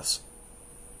harmlessness,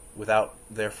 without,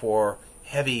 therefore,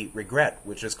 heavy regret,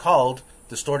 which is called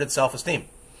distorted self-esteem.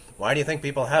 Why do you think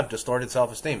people have distorted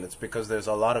self-esteem? It's because there's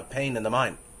a lot of pain in the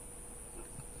mind.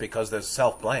 Because there's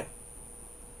self-blame.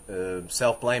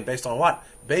 Self-blame based on what?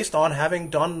 Based on having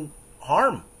done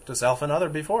harm to self and other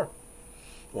before,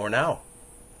 or now.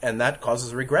 And that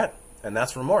causes regret, and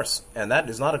that's remorse. And that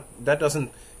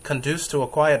doesn't conduce to a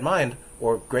quiet mind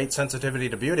or great sensitivity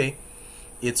to beauty.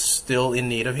 It's still in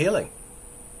need of healing.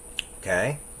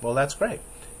 Okay? Well, that's great.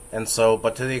 And so,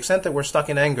 but to the extent that we're stuck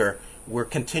in anger, we're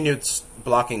continued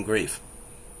blocking grief.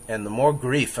 And the more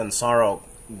grief and sorrow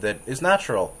that is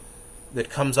natural, that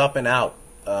comes up and out,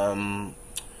 the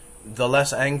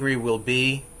less angry we'll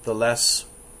be, the less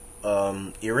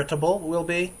irritable we'll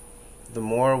be, the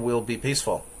more we'll be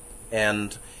peaceful.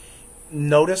 And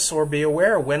notice or be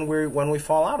aware when we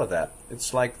fall out of that.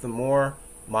 It's like the more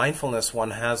mindfulness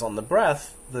one has on the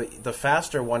breath, the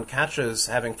faster one catches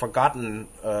having forgotten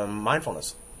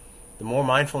mindfulness. The more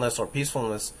mindfulness or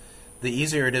peacefulness, the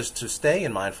easier it is to stay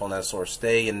in mindfulness or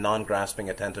stay in non-grasping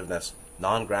attentiveness,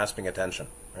 non-grasping attention.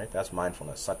 Right? That's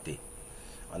mindfulness, sati.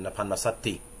 Anapanma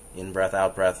sati, in breath,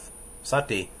 out breath.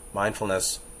 Sati,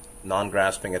 mindfulness,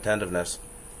 non-grasping attentiveness.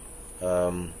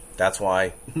 That's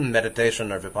why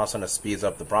meditation or vipassana speeds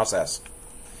up the process.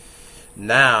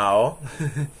 Now,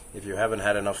 if you haven't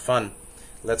had enough fun,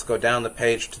 let's go down the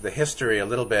page to the history a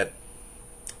little bit.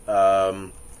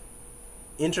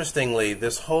 Interestingly,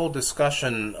 this whole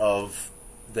discussion of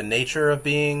the nature of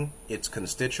being, its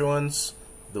constituents,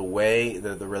 the way,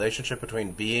 the relationship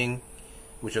between being,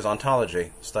 which is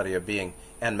ontology, study of being,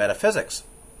 and metaphysics.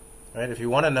 Right? If you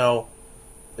want to know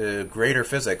greater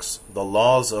physics, the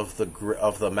laws of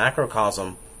the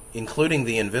macrocosm, including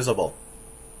the invisible,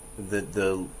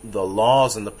 the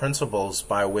laws and the principles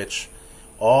by which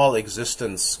all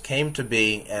existence came to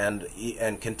be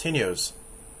and continues,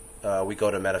 we go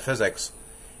to metaphysics.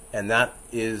 And that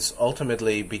is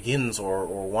ultimately begins, or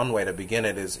one way to begin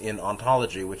it is in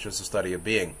ontology, which is the study of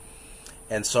being.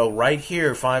 And so right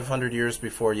here, 500 years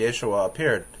before Yeshua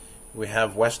appeared, we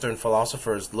have Western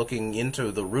philosophers looking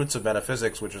into the roots of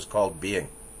metaphysics, which is called being.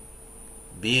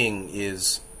 Being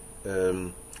is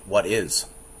what is.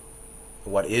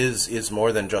 What is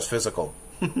more than just physical.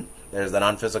 There's the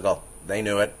non-physical. They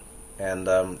knew it, and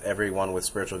everyone with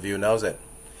spiritual view knows it.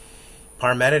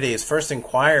 Parmenides first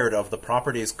inquired of the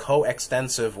properties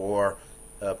coextensive or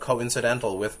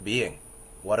coincidental with being.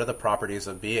 What are the properties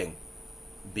of being?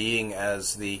 Being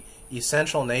as the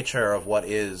essential nature of what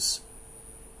is,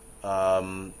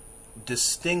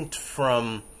 distinct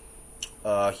from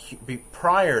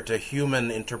prior to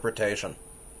human interpretation,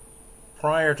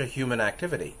 prior to human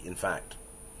activity, in fact.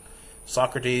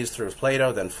 Socrates, through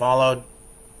Plato, then followed,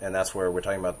 and that's where we're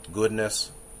talking about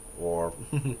goodness, or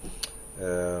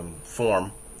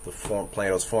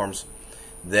Plato's forms.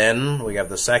 Then we have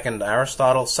the second,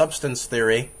 Aristotle, substance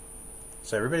theory.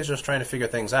 So everybody's just trying to figure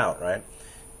things out, right?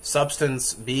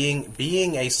 Substance,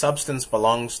 being a substance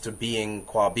belongs to being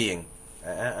qua being.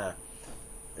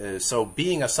 So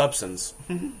being a substance,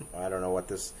 I don't know what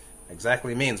this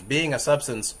exactly means. Being a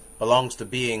substance belongs to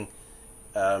being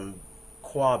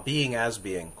qua being as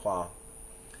being. Qua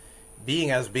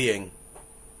being as being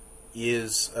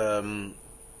is, from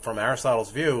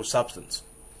Aristotle's view, substance.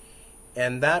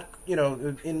 And that,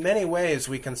 in many ways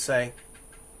we can say,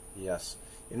 yes,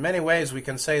 in many ways we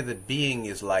can say that being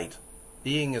is light.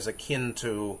 Being is akin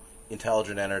to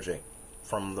intelligent energy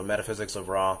from the metaphysics of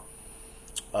Ra.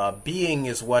 Being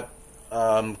is what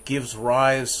gives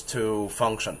rise to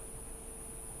function.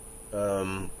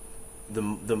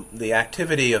 The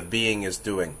activity of being is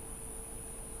doing,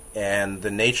 and the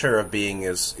nature of being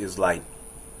is light.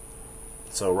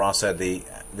 So Ra said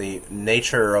the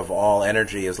nature of all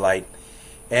energy is light.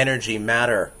 Energy,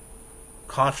 matter,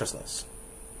 consciousness.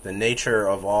 The nature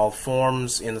of all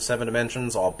forms in the seven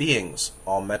dimensions, all beings,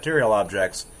 all material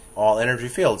objects, all energy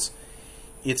fields,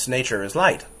 its nature is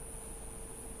light.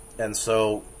 And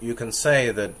so you can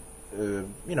say that,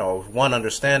 one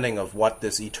understanding of what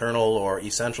this eternal or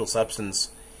essential substance,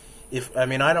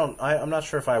 I'm not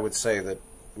sure if I would say that,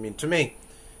 to me,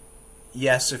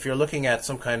 yes, if you're looking at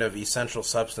some kind of essential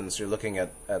substance, you're looking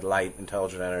at light,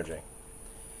 intelligent energy.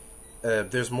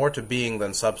 There's more to being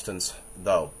than substance,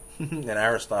 though. And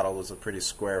Aristotle was a pretty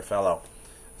square fellow.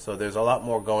 So there's a lot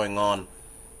more going on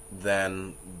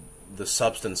than the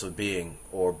substance of being,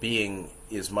 or being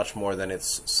is much more than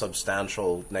its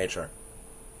substantial nature.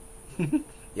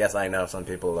 Yes, I know some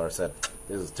people are said,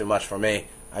 this is too much for me.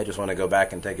 I just want to go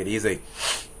back and take it easy.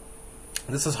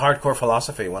 This is hardcore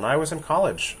philosophy. When I was in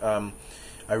college, I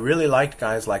really liked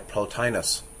guys like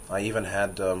Plotinus. I even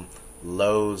had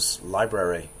Loeb's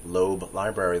library,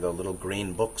 the little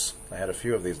green books. I had a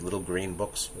few of these little green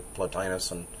books with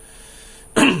Plotinus and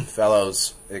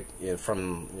fellows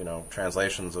from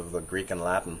translations of the Greek and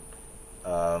Latin.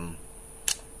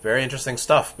 Very interesting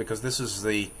stuff, because this is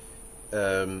the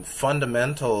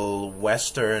fundamental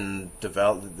Western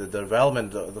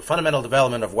the fundamental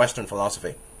development of Western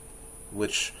philosophy,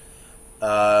 which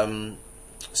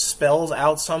spells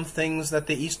out some things that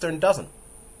the Eastern doesn't.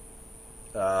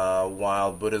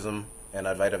 While Buddhism and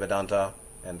Advaita Vedanta,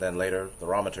 and then later the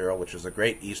raw material, which is a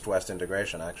great East-West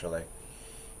integration, actually,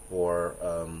 or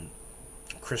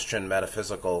Christian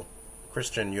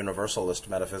universalist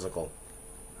metaphysical,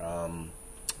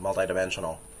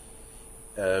 multidimensional.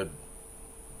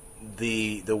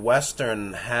 The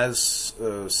Western has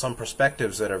some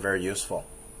perspectives that are very useful.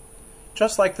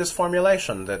 Just like this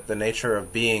formulation that the nature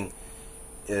of being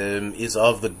is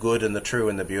of the good and the true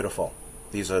and the beautiful.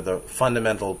 These are the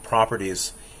fundamental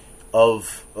properties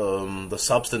of the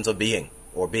substance of being,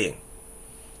 or being.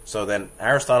 So then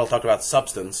Aristotle talked about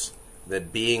substance,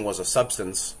 that being was a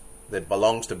substance that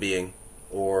belongs to being,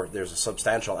 or there's a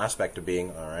substantial aspect to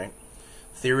being, all right?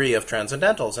 Theory of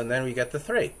transcendentals, and then we get the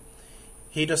three.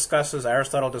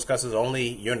 Aristotle discusses only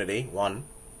unity, one,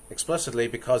 explicitly,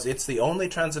 because it's the only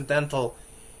transcendental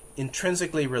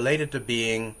intrinsically related to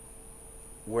being,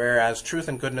 whereas truth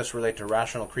and goodness relate to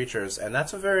rational creatures, and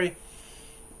that's a very,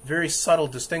 very subtle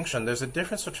distinction. There's a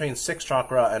difference between 6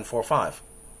 chakra and 4-5.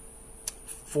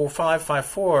 4-5,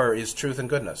 5-4 is truth and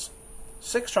goodness.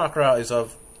 6 chakra is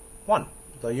of one,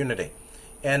 the unity.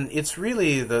 And it's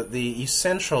really the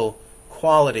essential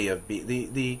quality of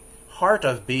the heart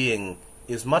of being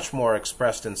is much more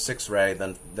expressed in 6-ray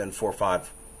than 4-5.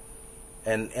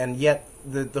 And yet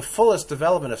the fullest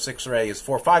development of 6-ray is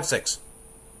 4-5-6.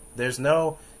 There's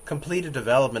no completed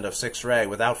development of 6-ray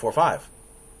without 4-5.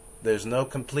 There's no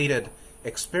completed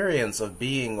experience of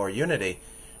being or unity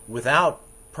without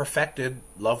perfected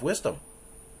love wisdom.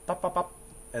 Pop, pop, pop.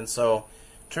 And so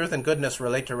truth and goodness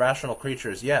relate to rational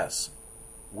creatures, yes.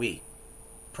 we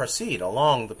proceed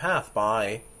along the path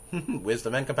by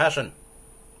wisdom and compassion.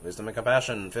 Wisdom and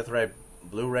compassion, fifth ray,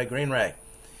 blue ray, green ray.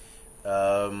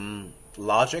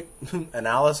 Logic,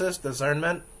 analysis,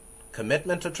 discernment,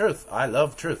 commitment to truth. I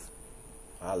love truth.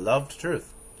 I loved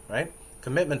truth, right?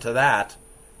 Commitment to that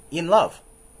in love,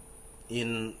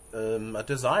 in a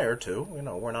desire to,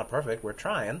 we're not perfect, we're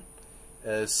trying,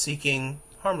 seeking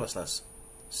harmlessness,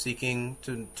 seeking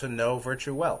to know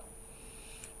virtue well.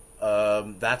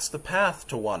 That's the path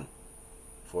to one.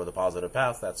 For the positive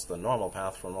path, that's the normal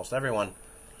path for most everyone.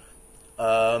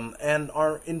 And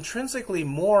are intrinsically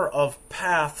more of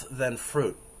path than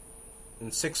fruit.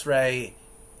 In sixth ray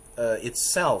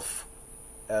itself,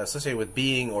 associated with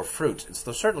being or fruit, it's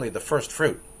certainly the first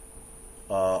fruit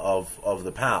of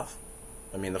the path.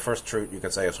 I mean, the first fruit, you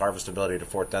could say, is harvestability to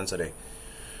fourth density.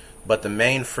 But the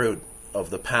main fruit of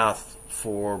the path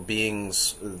for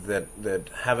beings that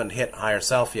haven't hit higher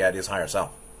self yet is higher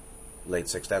self. Late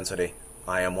sixth density,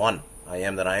 I am one. I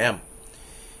am that I am.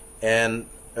 And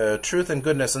truth and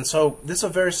goodness. And so this is a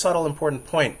very subtle, important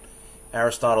point,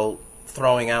 Aristotle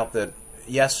throwing out that,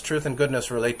 yes, truth and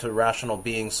goodness relate to rational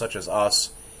beings such as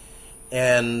us,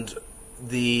 and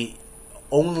the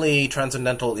only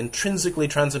transcendental, intrinsically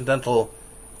transcendental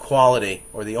quality,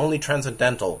 or the only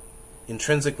transcendental,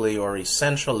 intrinsically or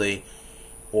essentially,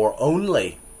 or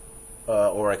only,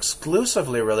 or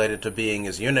exclusively related to being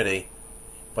is unity,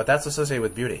 but that's associated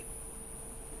with beauty.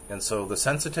 And so the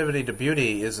sensitivity to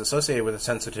beauty is associated with the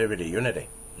sensitivity to unity.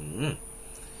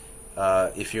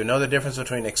 If you know the difference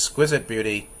between exquisite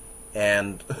beauty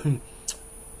and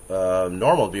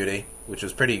normal beauty, which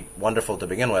is pretty wonderful to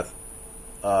begin with,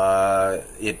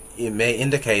 it may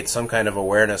indicate some kind of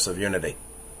awareness of unity.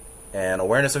 And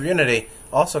awareness of unity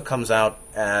also comes out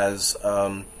as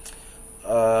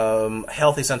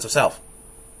healthy sense of self.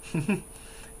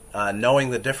 Knowing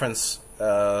the difference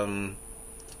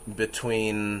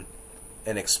between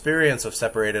an experience of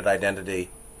separated identity,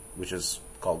 which is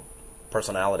called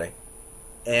personality,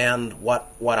 and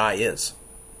what I is.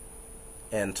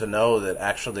 And to know that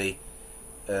actually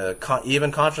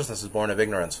even consciousness is born of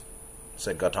ignorance,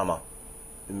 said Gautama.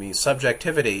 I mean,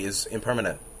 subjectivity is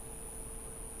impermanent.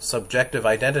 Subjective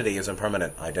identity is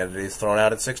impermanent. Identity is thrown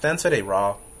out at sixth density,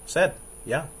 Ra said.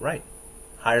 Yeah, right.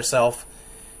 Higher self,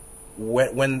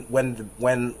 when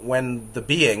the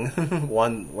being,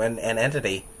 when an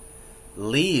entity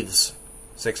leaves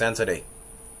sixth density,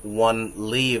 one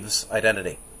leaves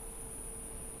identity.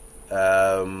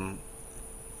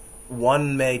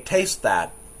 One may taste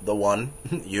that, the one,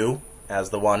 you as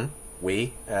the one,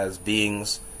 we as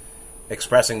beings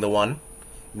expressing the one,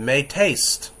 may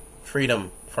taste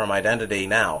freedom from identity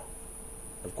now.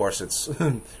 Of course, it's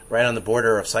right on the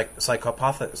border of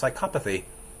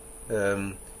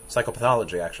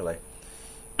psychopathology, actually.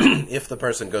 If the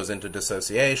person goes into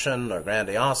dissociation or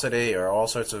grandiosity or all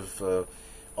sorts of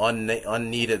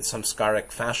unneeded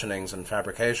samskaric fashionings and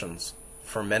fabrications,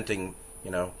 fermenting,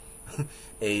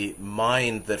 a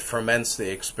mind that ferments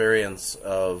the experience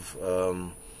of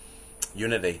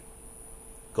unity,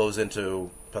 goes into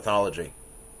pathology,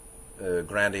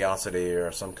 grandiosity,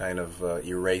 or some kind of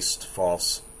erased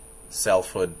false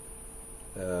selfhood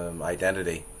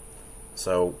identity.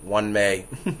 So one may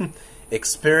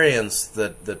experience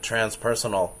the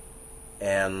transpersonal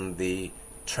and the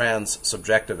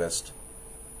trans-subjectivist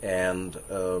and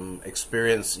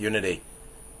experience unity,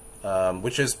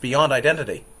 which is beyond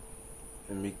identity.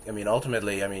 I mean,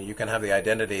 ultimately, you can have the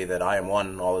identity that I am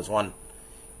one, all is one,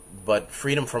 but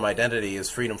freedom from identity is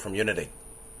freedom from unity.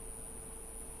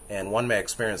 And one may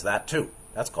experience that too.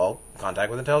 That's called contact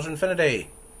with intelligent infinity,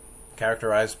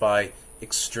 characterized by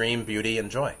extreme beauty and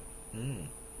joy.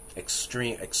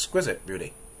 Exquisite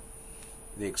beauty.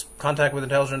 The contact with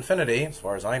intelligent infinity, as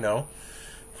far as I know,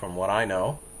 from what I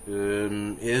know,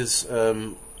 is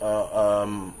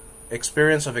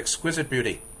experience of exquisite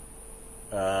beauty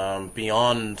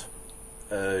beyond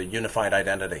unified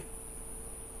identity.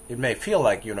 It may feel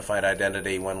like unified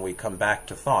identity when we come back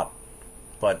to thought,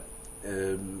 but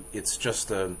it's just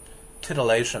a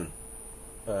titillation,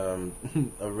 a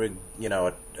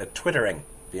twittering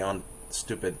beyond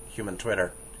stupid human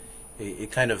Twitter. A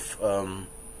kind of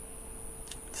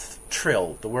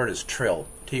trill. The word is trill.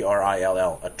 Trill.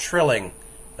 A trilling.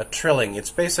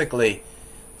 It's basically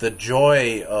the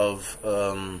joy of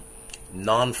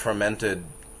non-fermented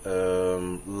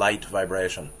light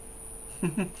vibration.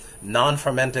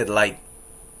 Non-fermented light.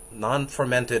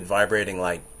 Non-fermented vibrating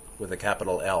light with a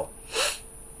capital L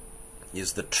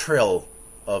is the trill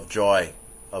of joy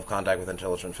of contact with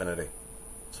intelligent infinity,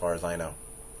 as far as I know.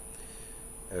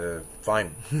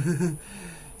 Fine.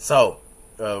 So,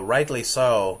 rightly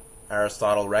so,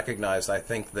 Aristotle recognized, I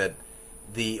think, that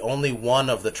the only one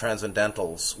of the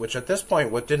transcendentals, which at this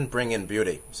point what didn't bring in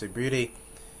beauty. See, beauty,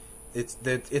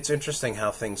 it's interesting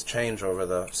how things change over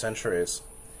the centuries.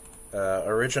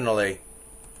 Originally,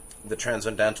 the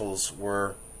transcendentals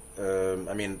were,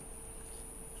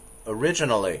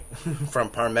 originally, from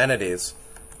Parmenides,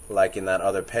 like in that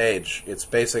other page, it's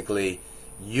basically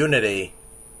unity,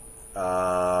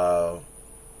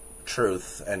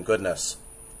 truth, and goodness.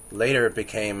 Later it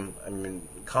became,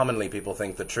 commonly people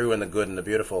think the true and the good and the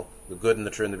beautiful, the good and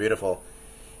the true and the beautiful.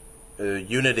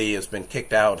 Unity has been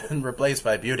kicked out and replaced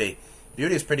by beauty.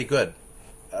 Beauty is pretty good.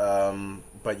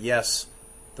 But yes,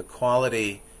 the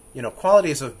quality,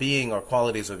 qualities of being are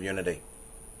qualities of unity.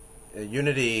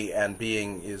 Unity and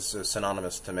being is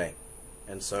synonymous to me.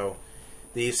 And so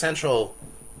the essential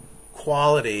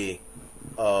quality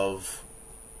of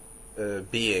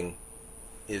being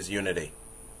is unity.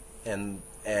 And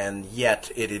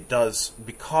yet it does,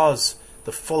 because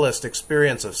the fullest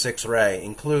experience of 6-ray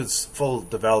includes full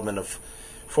development of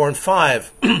 4 and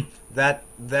 5,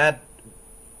 the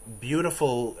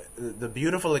beautiful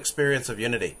experience of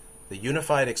unity, the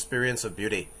unified experience of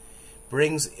beauty,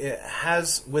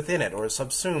 has within it, or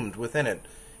subsumed within it,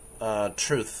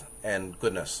 truth and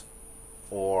goodness,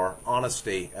 or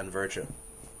honesty and virtue.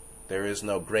 There is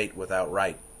no great without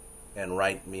right, and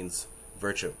right means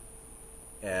virtue.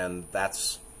 And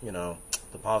that's, the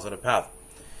positive path.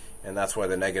 And that's why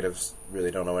the negatives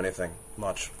really don't know anything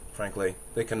much, frankly.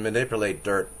 They can manipulate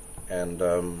dirt and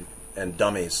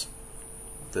dummies.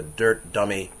 The dirt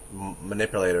dummy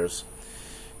manipulators.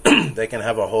 They can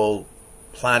have a whole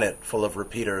planet full of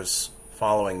repeaters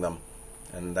following them,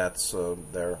 and that's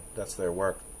their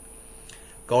work.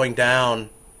 Going down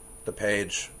the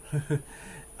page,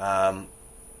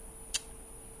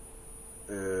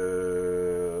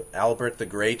 Albert the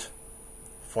Great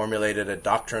formulated a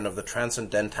doctrine of the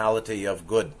transcendentality of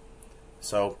good.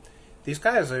 So these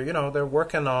guys are, they're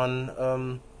working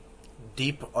on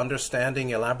deep understanding,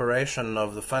 elaboration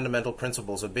of the fundamental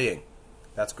principles of being.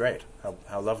 That's great.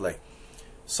 How lovely.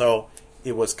 So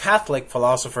it was Catholic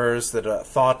philosophers that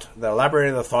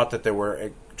elaborated the thought that there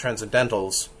were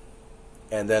transcendentals,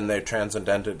 and then they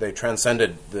transcended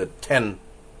the 10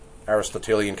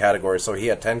 Aristotelian categories. So he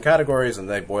had 10 categories, and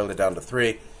they boiled it down to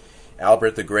 3.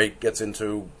 Albert the Great gets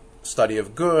into study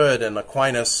of good, and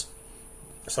Aquinas.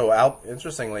 So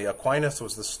interestingly, Aquinas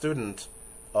was the student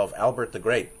of Albert the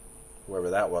Great, whoever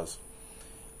that was.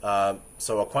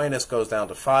 So Aquinas goes down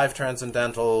to 5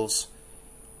 transcendentals,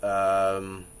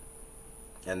 and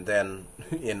then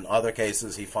in other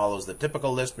cases he follows the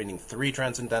typical list, meaning 3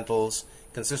 transcendentals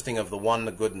consisting of the one,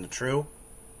 the good, and the true.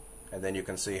 And then you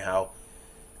can see how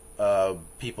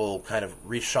people kind of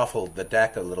reshuffled the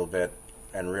deck a little bit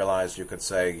and realized you could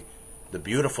say the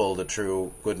beautiful, the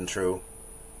true, good and true,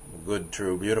 good,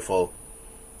 true, beautiful,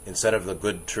 instead of the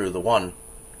good, true, the one.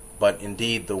 But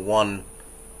indeed the one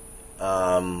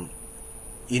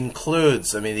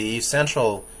includes, the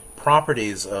essential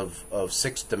properties of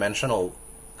 6-dimensional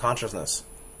consciousness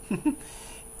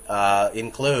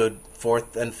include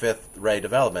 4th and 5th ray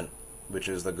development, which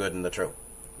is the good and the true,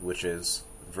 which is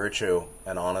virtue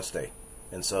and honesty.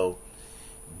 And so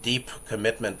deep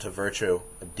commitment to virtue,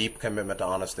 a deep commitment to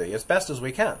honesty, as best as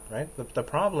we can, right? The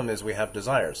problem is we have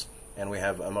desires, and we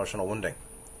have emotional wounding,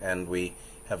 and we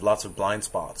have lots of blind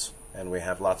spots, and we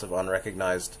have lots of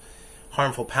unrecognized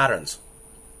harmful patterns.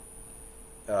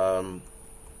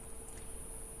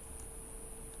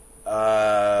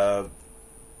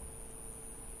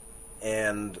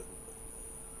 And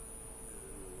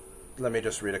let me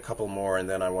just read a couple more, and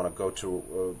then I want to go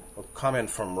to a comment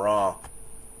from Ra,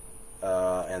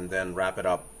 and then wrap it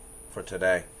up for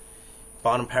today.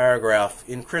 Bottom paragraph.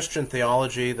 In Christian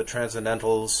theology, the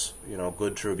transcendentals,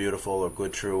 good, true, beautiful, or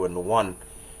good, true, and the one,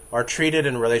 are treated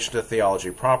in relation to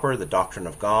theology proper, the doctrine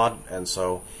of God. And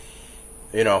so,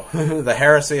 the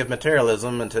heresy of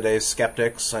materialism and today's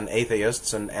skeptics and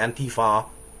atheists and Antifa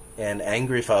and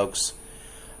angry folks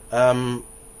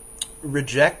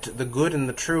reject the good and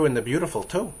the true and the beautiful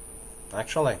too,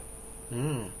 actually.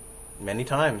 Many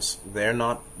times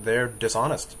they're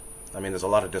dishonest. There's a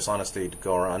lot of dishonesty to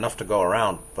go around, enough to go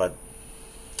around, but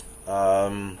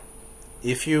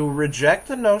if you reject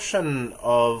the notion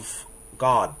of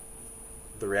God,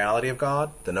 the reality of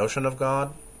God, the notion of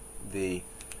God, the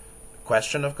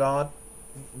question of God,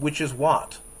 which is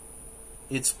what?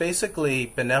 It's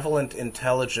basically benevolent,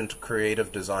 intelligent,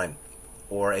 creative design,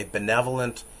 or a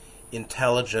benevolent,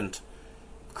 intelligent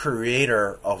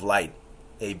creator of light,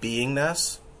 a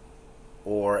beingness,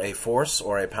 or a force,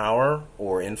 or a power,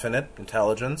 or infinite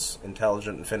intelligence,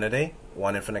 intelligent infinity,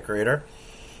 one infinite creator,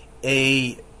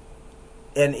 a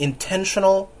an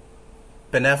intentional,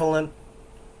 benevolent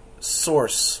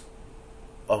source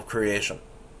of creation.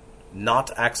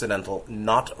 Not accidental,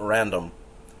 not random.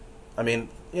 I mean,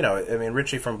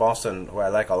 Richie from Boston, who I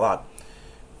like a lot,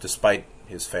 despite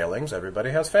his failings,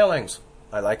 everybody has failings.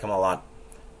 I like him a lot.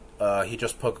 He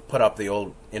just put up the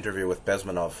old interview with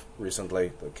Bezmenov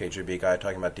recently, the KGB guy,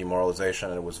 talking about demoralization,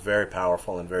 and it was very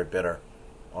powerful and very bitter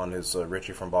on his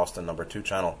Richie from Boston #2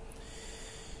 channel.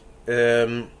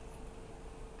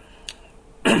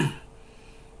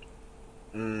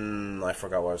 I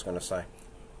forgot what I was going to say.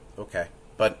 Okay,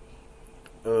 but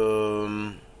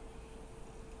the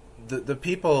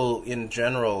people in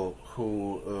general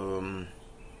who,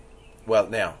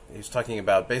 now he's talking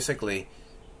about basically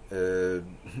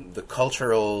the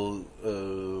cultural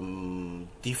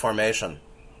deformation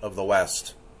of the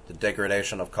West, the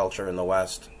degradation of culture in the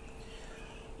West,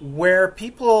 where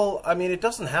people, it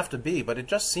doesn't have to be, but it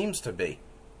just seems to be,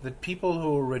 that people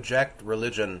who reject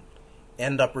religion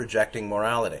end up rejecting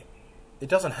morality. It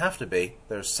doesn't have to be.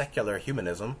 There's secular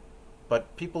humanism,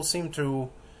 but people seem to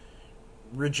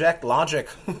reject logic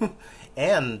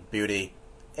and beauty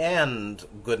and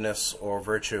goodness or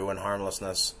virtue and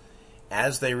harmlessness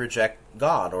as they reject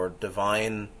God or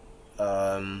divine,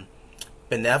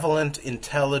 benevolent,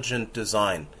 intelligent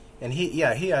design. And he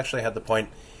actually had the point.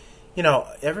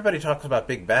 Everybody talks about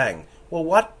Big Bang. Well,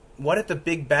 what did the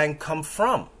Big Bang come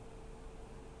from?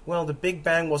 Well, the Big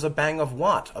Bang was a bang of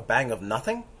what? A bang of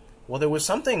nothing? Well, there was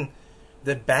something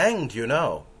that banged,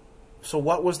 So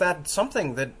what was that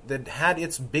something that had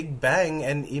its Big Bang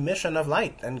and emission of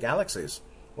light and galaxies?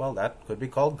 Well, that could be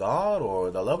called God or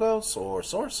the Logos or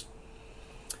Source.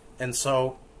 And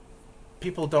so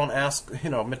people don't ask,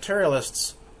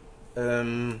 materialists,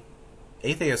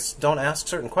 atheists don't ask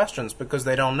certain questions because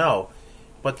they don't know.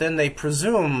 But then they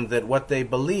presume that what they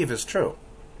believe is true.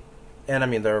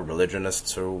 And there are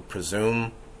religionists who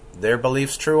presume their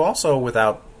beliefs true also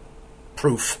without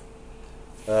proof.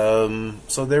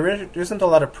 So there isn't a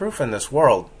lot of proof in this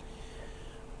world.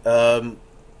 Going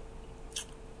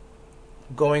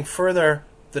further,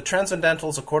 the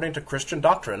transcendentals, according to Christian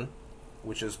doctrine,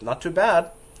 which is not too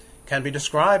bad, can be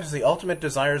described as the ultimate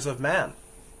desires of man.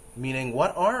 Meaning,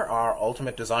 what are our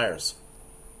ultimate desires?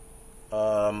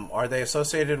 Are they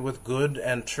associated with good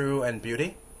and true and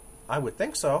beauty? I would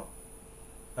think so.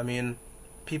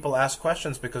 People ask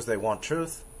questions because they want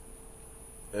truth.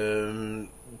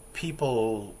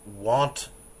 People want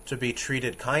to be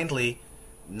treated kindly,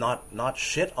 not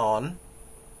shit on,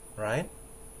 right?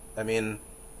 The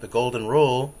golden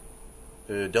rule,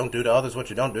 don't do to others what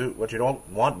you don't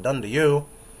want done to you,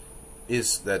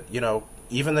 is that,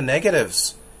 even the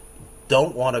negatives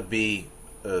don't want to be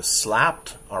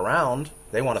slapped around.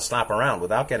 They want to slap around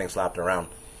without getting slapped around.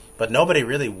 But nobody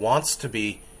really wants to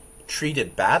be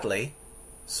treated badly.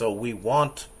 So we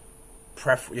want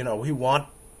we want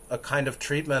a kind of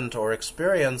treatment or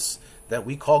experience that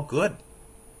we call good.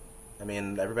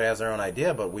 Everybody has their own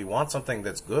idea, but we want something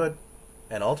that's good.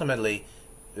 And ultimately,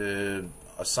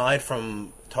 aside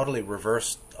from totally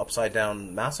reversed,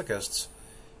 upside-down masochists,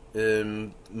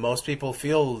 most people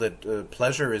feel that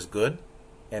pleasure is good,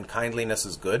 and kindliness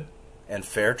is good, and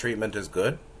fair treatment is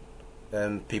good,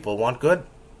 and people want good.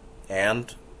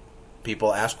 And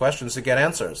people ask questions to get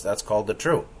answers. That's called the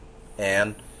true.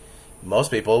 And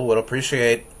most people would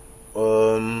appreciate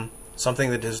something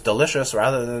that is delicious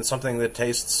rather than something that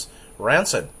tastes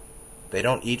rancid. They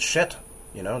don't eat shit.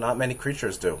 Not many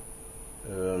creatures do.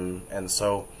 And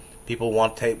so people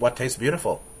want what tastes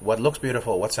beautiful, what looks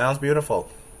beautiful, what sounds beautiful,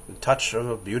 the touch of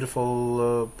a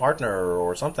beautiful partner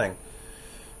or something,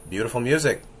 beautiful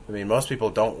music. Most people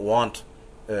don't want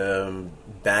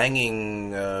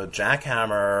banging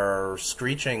jackhammer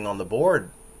screeching on the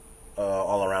board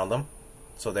all around them.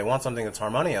 So they want something that's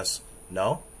harmonious.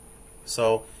 No?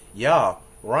 So, yeah,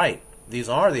 right. These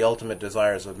are the ultimate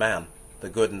desires of man, the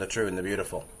good and the true and the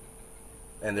beautiful.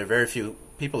 And there are very few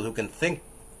people who can think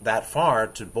that far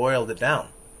to boil it down.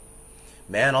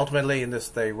 Man ultimately,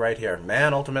 they write here,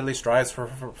 man ultimately strives for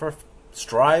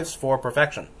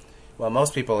perfection. Well,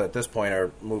 most people at this point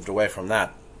are moved away from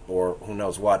that, or who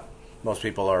knows what. Most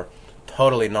people are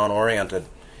totally non-oriented.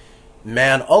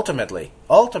 Man ultimately,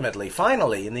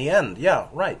 finally, in the end, yeah,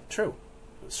 right, true,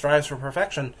 strives for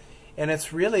perfection. And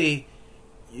it's really,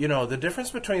 the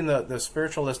difference between the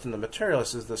spiritualist and the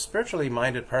materialist is the spiritually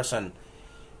minded person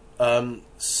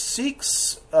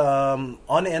seeks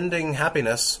unending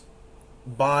happiness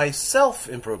by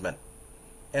self-improvement.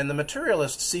 And the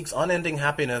materialist seeks unending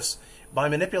happiness by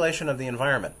manipulation of the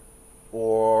environment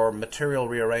or material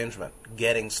rearrangement,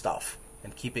 getting stuff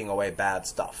and keeping away bad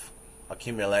stuff,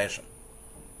 accumulation,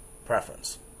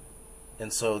 preference.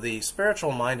 And so the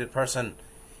spiritual-minded person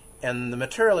and the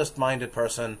materialist-minded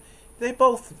person, they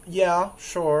both, yeah,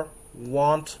 sure,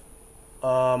 want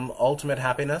ultimate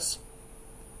happiness.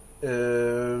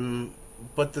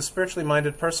 But the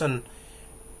spiritually-minded person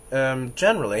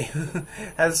generally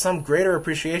has some greater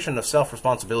appreciation of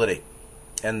self-responsibility.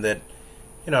 And that,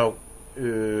 there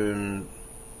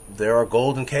are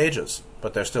golden cages,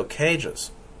 but they're still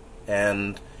cages.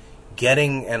 And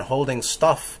getting and holding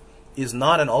stuff is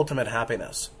not an ultimate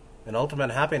happiness. An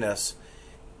ultimate happiness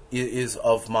is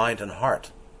of mind and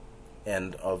heart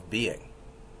and of being.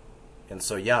 And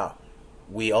so, yeah,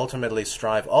 we ultimately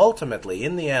strive. Ultimately,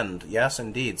 in the end, yes,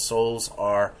 indeed, souls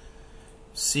are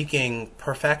seeking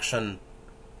perfection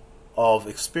of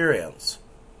experience,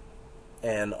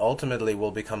 and ultimately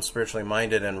will become spiritually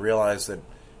minded and realize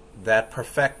that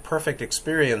perfect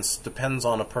experience depends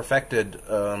on a perfected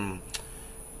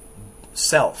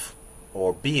self,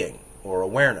 or being, or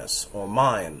awareness, or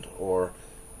mind, or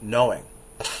knowing,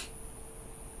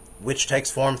 which takes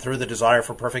form through the desire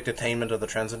for perfect attainment of the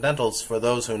transcendentals for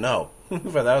those who know,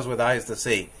 for those with eyes to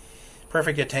see.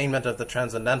 Perfect attainment of the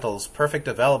transcendentals, perfect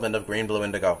development of green, blue,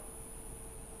 indigo,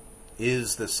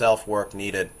 is the self-work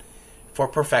needed for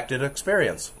perfected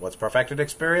experience. What's perfected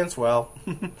experience? Well,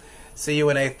 see you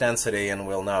in 8th density and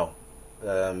we'll know.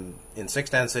 In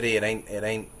 6th density, it ain't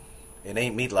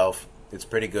meatloaf. It's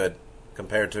pretty good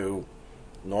compared to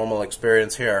normal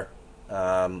experience here.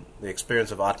 The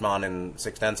experience of Atman in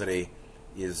 6th density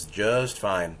is just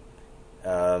fine,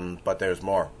 but there's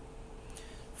more.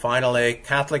 Finally,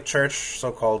 Catholic Church,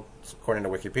 so-called, according to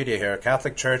Wikipedia here,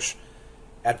 Catholic Church,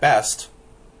 at best,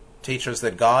 teaches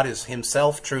that God is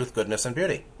himself truth, goodness, and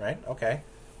beauty, right? Okay.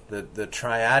 The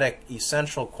triadic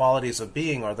essential qualities of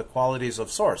being are the qualities of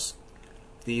source.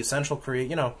 The essential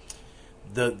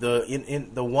the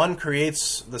one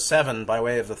creates the 7 by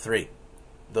way of the 3.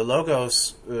 The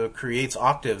Logos creates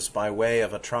octaves by way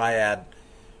of a triad,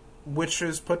 which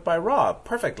is put by Ra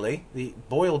perfectly,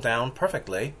 boiled down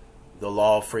perfectly. The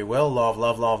law of free will, law of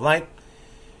love, law of light,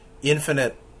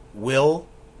 infinite will,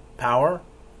 power,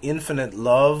 infinite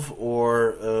love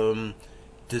or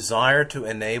desire to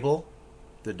enable,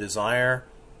 the desire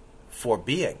for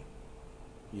being.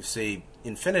 You see,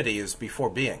 infinity is before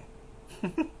being,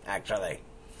 actually.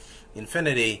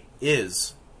 Infinity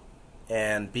is,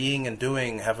 and being and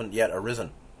doing haven't yet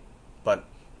arisen, but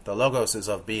the Logos is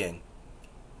of being.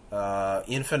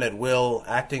 Infinite will,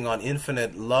 acting on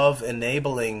infinite love,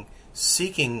 enabling,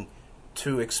 seeking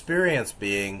to experience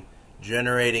being,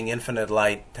 generating infinite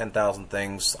light, 10,000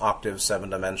 things, octaves, 7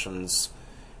 dimensions,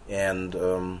 and,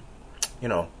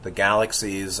 the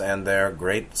galaxies and their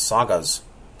great sagas,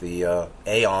 the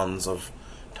aeons of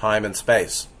time and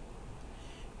space.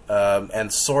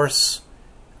 And Source,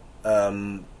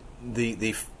 the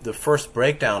first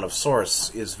breakdown of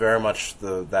Source is very much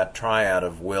that triad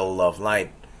of will, love,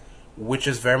 light, which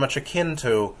is very much akin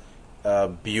to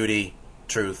beauty,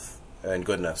 truth, and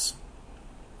goodness.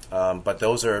 But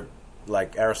those are,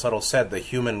 like Aristotle said, the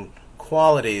human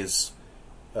qualities,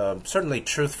 certainly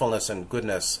truthfulness and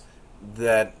goodness,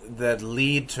 that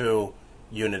lead to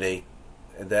unity,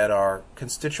 that are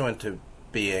constituent to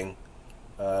being,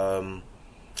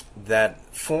 that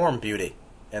form beauty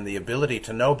and the ability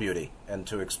to know beauty and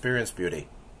to experience beauty.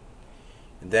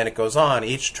 And then it goes on,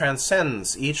 each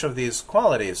transcends each of these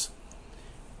qualities,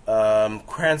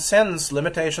 transcends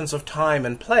limitations of time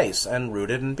and place and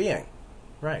rooted in being.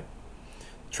 Right.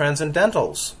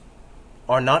 Transcendentals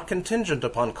are not contingent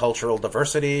upon cultural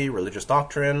diversity, religious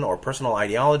doctrine, or personal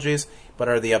ideologies, but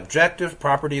are the objective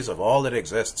properties of all that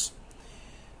exists.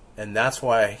 And that's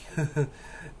why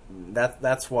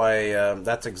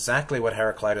that's exactly what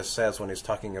Heraclitus says when he's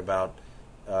talking about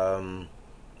the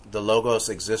Logos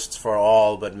exists for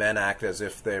all, but men act as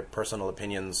if their personal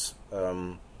opinions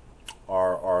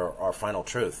are final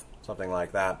truth, something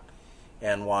like that.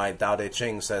 And why Tao Te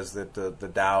Ching says that the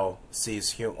Tao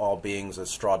sees all beings as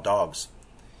straw dogs.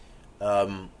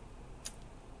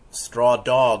 Straw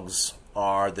dogs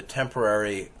are the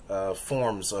temporary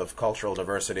forms of cultural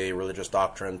diversity, religious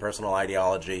doctrine, personal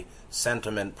ideology,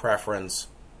 sentiment, preference,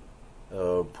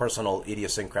 personal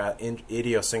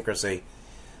idiosyncrasy.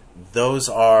 Those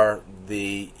are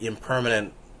the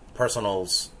impermanent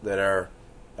personals that are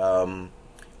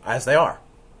as they are.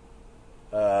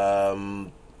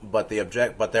 But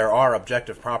there are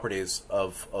objective properties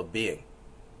of being,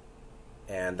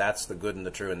 and that's the good and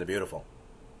the true and the beautiful.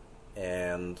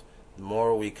 And the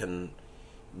more we can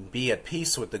be at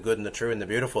peace with the good and the true and the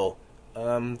beautiful,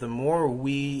 the more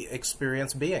we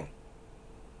experience being.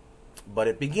 But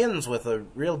it begins with a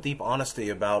real deep honesty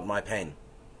about my pain.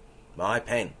 My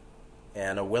pain.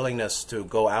 and a willingness to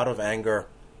go out of anger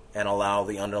and allow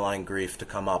the underlying grief to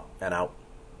come up and out.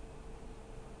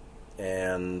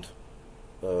 And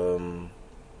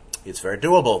it's very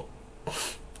doable.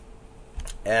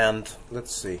 And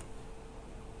let's see.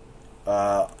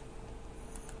 I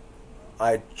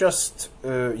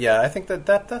think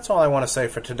that's all I want to say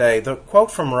for today. The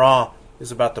quote from Ra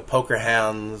is about the poker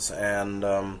hands, and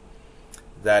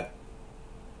that,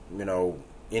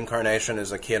 incarnation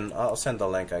is akin. I'll send the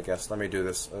link, I guess. Let me do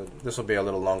this. This will be a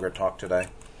little longer talk today.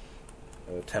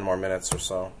 10 more minutes or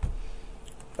so.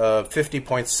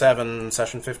 50.7,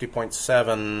 session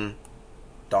 50.7,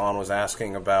 Don was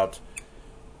asking about,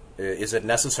 is it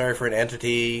necessary for an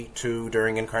entity to,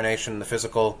 during incarnation in the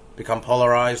physical, become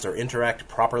polarized or interact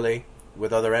properly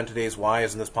with other entities? Why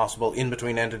isn't this possible in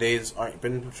between entities,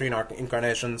 in between our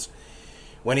incarnations,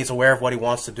 when he's aware of what he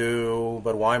wants to do?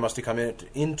 But why must he come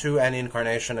into an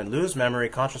incarnation and lose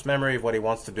conscious memory of what he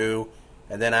wants to do,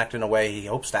 and then act in a way he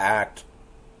hopes to act?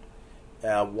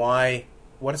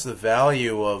 What is the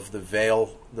value of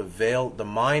the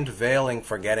mind veiling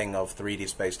forgetting of 3D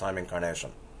space-time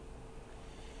incarnation?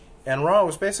 And Ra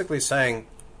was basically saying,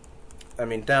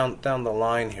 down the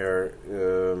line here,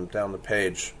 down the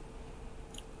page,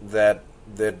 that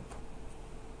the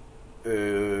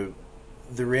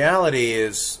reality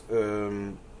is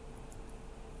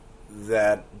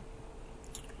that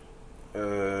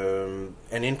an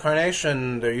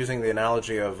incarnation, they're using the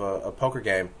analogy of a poker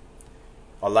game,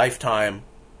 a lifetime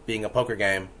being a poker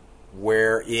game,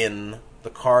 wherein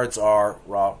the cards are,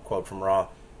 quote from Ra,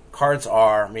 cards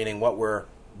are, meaning what we're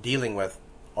dealing with,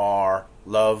 are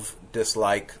love,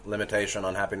 dislike, limitation,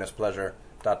 unhappiness, pleasure, ...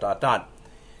 The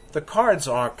cards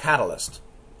are catalyst.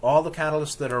 All the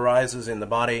catalyst that arises in the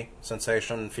body,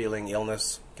 sensation, feeling,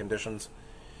 illness, conditions,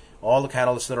 all the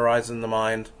catalyst that arises in the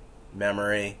mind,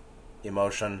 memory,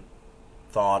 emotion,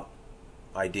 thought,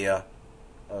 idea,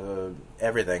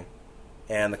 everything,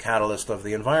 and the catalyst of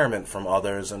the environment from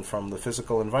others and from the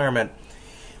physical environment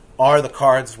are the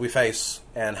cards we face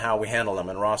and how we handle them.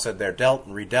 And Ra said they're dealt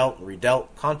and redealt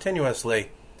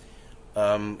continuously,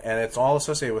 and it's all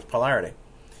associated with polarity.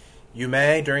 You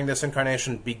may, during this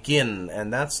incarnation, begin,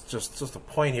 and that's just the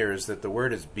point here, is that the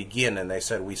word is begin, and they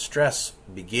said we stress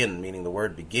begin, meaning the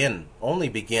word begin, only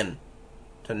begin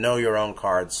to know your own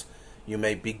cards. You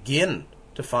may begin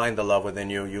to find the love within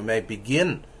you. You may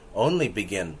begin, only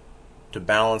begin, to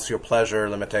balance your pleasure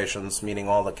limitations, meaning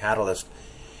all the catalyst.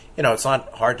 It's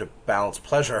not hard to balance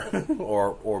pleasure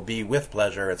or be with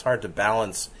pleasure. It's hard to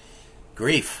balance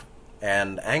grief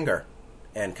and anger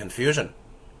and confusion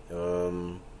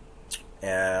and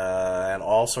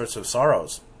all sorts of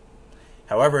sorrows.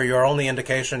 However, your only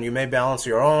indication, you may balance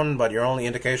your own, but your only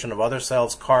indication of other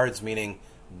selves' cards, meaning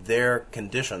their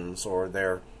conditions or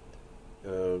their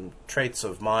traits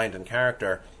of mind and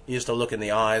character, is to look in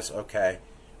the eyes. Okay,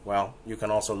 well, you can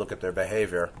also look at their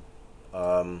behavior.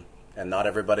 And not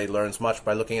everybody learns much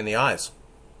by looking in the eyes.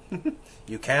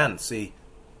 You can see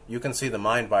the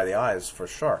mind by the eyes, for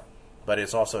sure. But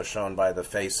it's also shown by the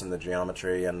face and the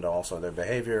geometry and also their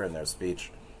behavior and their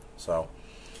speech. So,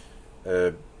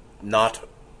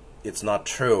 it's not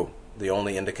true. The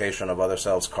only indication of other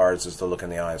selves' cards is to look in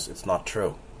the eyes. It's not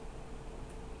true.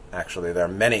 Actually, there are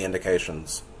many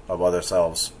indications of other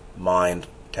selves' mind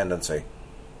tendency,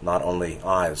 not only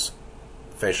eyes,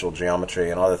 facial geometry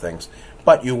and other things.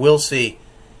 But you will see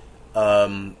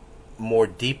more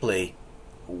deeply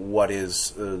what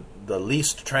is the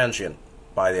least transient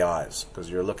by the eyes, because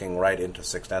you're looking right into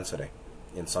sixth density,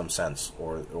 in some sense,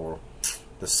 or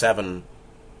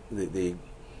the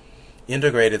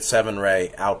integrated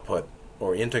 7-ray output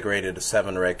or integrated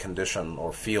 7-ray condition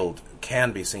or field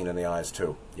can be seen in the eyes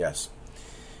too. Yes.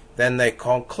 Then they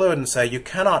conclude and say, you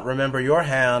cannot remember your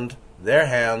hand, their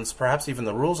hands, perhaps even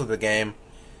the rules of the game.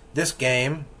 This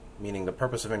game, meaning the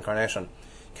purpose of incarnation,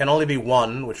 can only be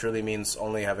one, which really means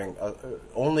only having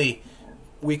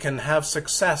we can have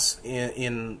success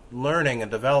in learning and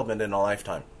development in a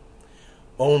lifetime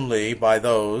only by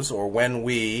those, or when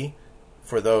we,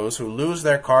 for those who lose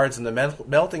their cards in the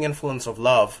melting influence of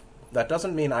love. That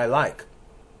doesn't mean I like.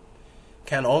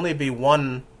 Can only be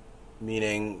one,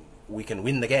 meaning we can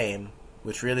win the game,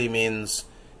 which really means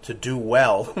to do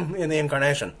well in the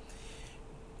incarnation.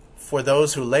 For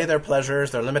those who lay their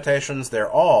pleasures, their limitations, their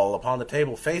all upon the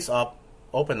table face up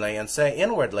openly and say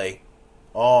inwardly,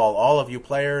 all of you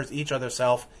players, each other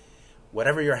self,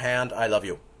 whatever your hand, I love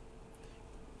you.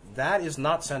 That is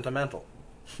not sentimental.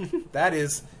 That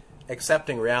is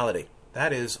accepting reality.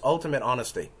 That is ultimate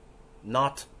honesty,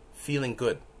 not feeling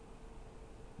good.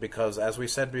 Because, as we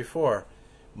said before,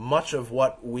 much of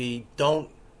what we don't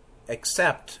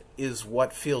accept is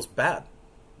what feels bad.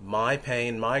 My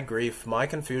pain, my grief, my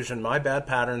confusion, my bad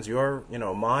patterns,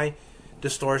 my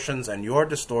distortions and your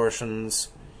distortions,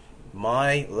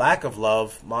 my lack of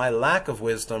love, my lack of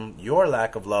wisdom, your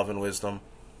lack of love and wisdom,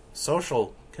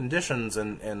 social conditions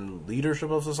and leadership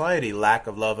of society, lack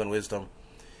of love and wisdom.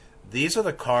 These are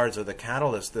the cards or the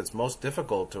catalyst that's most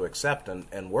difficult to accept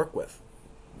and work with.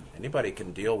 Anybody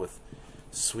can deal with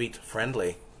sweet,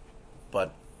 friendly,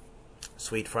 but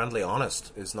sweet, friendly,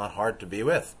 honest is not hard to be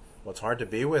with. What's hard to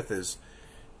be with is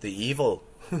the evil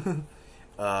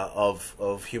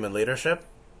of human leadership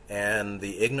and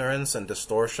the ignorance and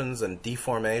distortions and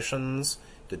deformations,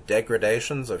 the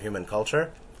degradations of human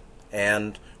culture,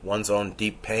 and one's own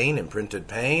deep pain, imprinted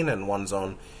pain, and one's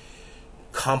own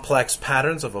complex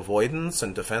patterns of avoidance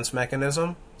and defense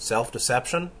mechanism,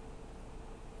 self-deception,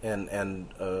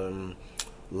 and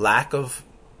lack of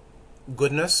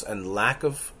goodness and lack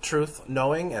of truth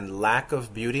knowing and lack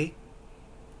of beauty.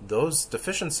 Those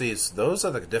deficiencies, those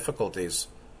are the difficulties.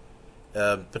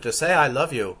 But to say I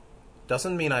love you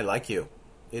doesn't mean I like you.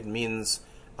 It means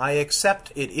I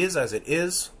accept it is as it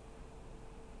is,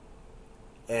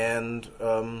 and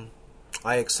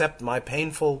I accept my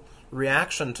painful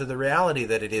reaction to the reality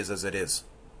that it is as it is.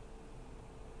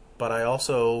 But I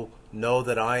also know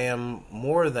that I am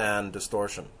more than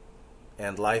distortion,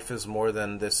 and life is more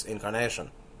than this incarnation,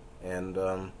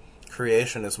 and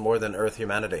creation is more than earth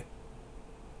humanity.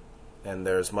 And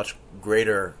there's much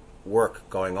greater work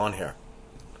going on here.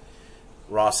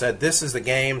 Ra said, this is the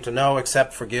game to know,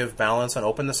 accept, forgive, balance, and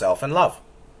open the self and love.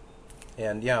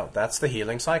 And yeah, that's the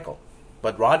healing cycle.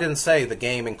 But Ra didn't say the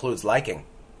game includes liking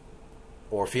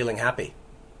or feeling happy.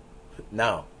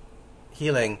 No.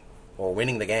 Healing or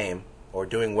winning the game or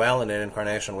doing well in an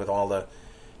incarnation with all the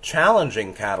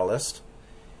challenging catalyst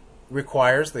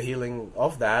requires the healing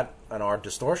of that, and our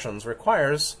distortions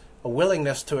requires a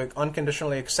willingness to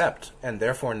unconditionally accept and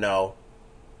therefore know,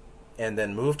 and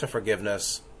then move to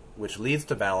forgiveness, which leads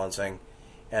to balancing.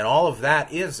 And all of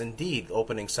that is indeed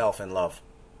opening self in love.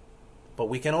 But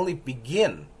we can only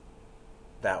begin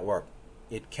that work.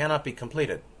 It cannot be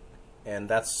completed. And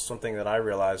that's something that I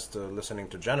realized listening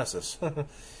to Genesis,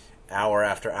 hour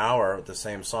after hour, the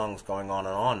same songs going on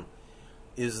and on,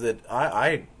 is that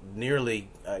I nearly,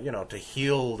 to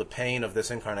heal the pain of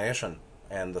this incarnation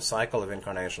and the cycle of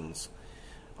incarnations,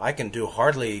 I can do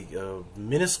hardly a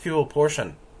minuscule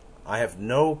portion. I have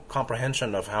no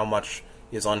comprehension of how much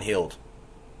is unhealed.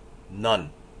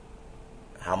 None.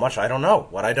 How much? I don't know.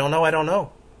 What I don't know, I don't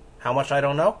know. How much I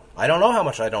don't know? I don't know how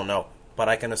much I don't know. But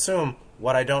I can assume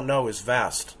what I don't know is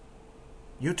vast.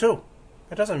 You too.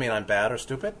 It doesn't mean I'm bad or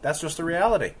stupid. That's just the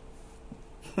reality.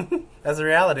 That's the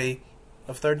reality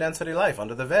of third density life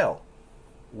under the veil.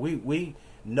 We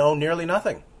know nearly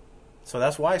nothing. So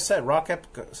that's why I said, Ra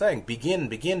kept saying, begin,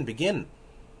 begin, begin.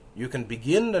 You can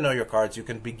begin to know your cards. You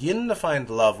can begin to find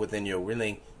love within you.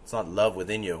 Really, it's not love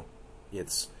within you.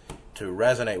 It's to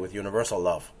resonate with universal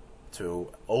love, to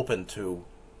open to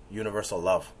universal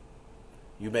love.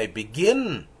 You may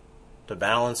begin to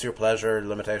balance your pleasure,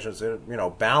 limitations,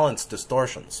 balance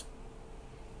distortions.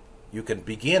 You can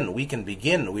begin. We can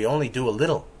begin. We only do a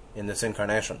little in this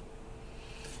incarnation.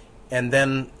 And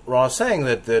then Ra is saying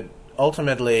that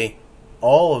ultimately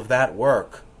all of that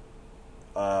work,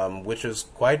 which is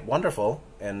quite wonderful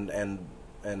and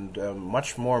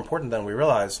much more important than we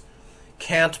realize,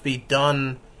 can't be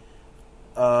done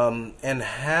and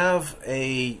have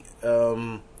a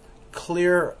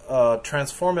clear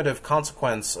transformative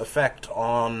consequence effect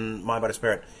on mind, body,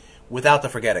 spirit without the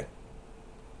forgetting.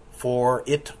 For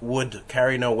it would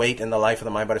carry no weight in the life of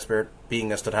the mind, body, spirit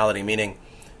beingness totality, meaning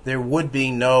there would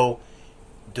be no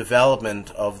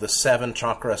development of the 7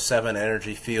 chakra, 7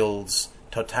 energy fields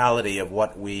totality of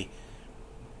what we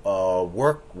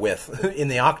work with in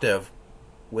the octave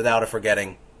without a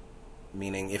forgetting,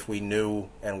 meaning if we knew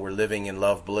and were living in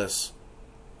love bliss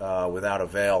without a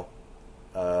veil,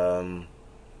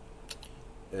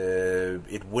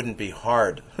 it wouldn't be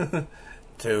hard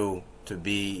to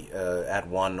be at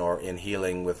one or in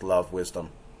healing with love, wisdom.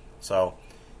 So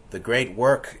the great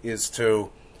work is to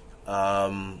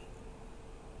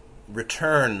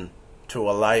return to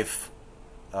a life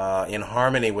in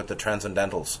harmony with the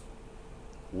transcendentals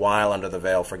while under the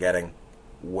veil forgetting,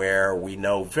 where we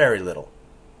know very little,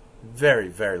 very,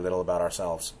 very little about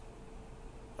ourselves.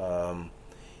 And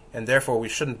therefore we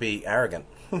shouldn't be arrogant.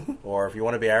 Or if you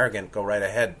want to be arrogant, go right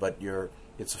ahead, but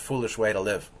it's a foolish way to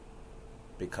live.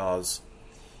 Because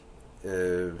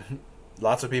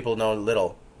lots of people know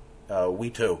little. We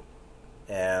too.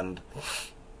 And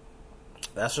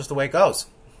that's just the way it goes.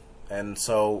 And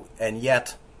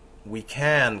yet we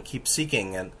can keep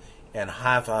seeking, and and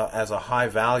have as a high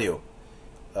value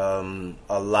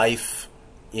a life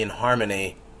in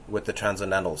harmony with the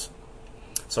transcendentals.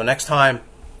 So next time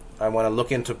I want to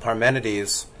look into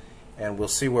Parmenides, and we'll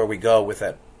see where we go with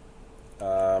it.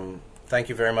 Thank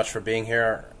you very much for being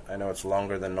here. I know it's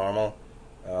longer than normal.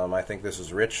 I think this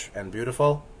is rich and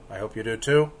beautiful. I hope you do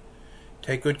too.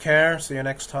 Take good care. See you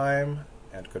next time,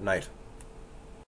 and good night.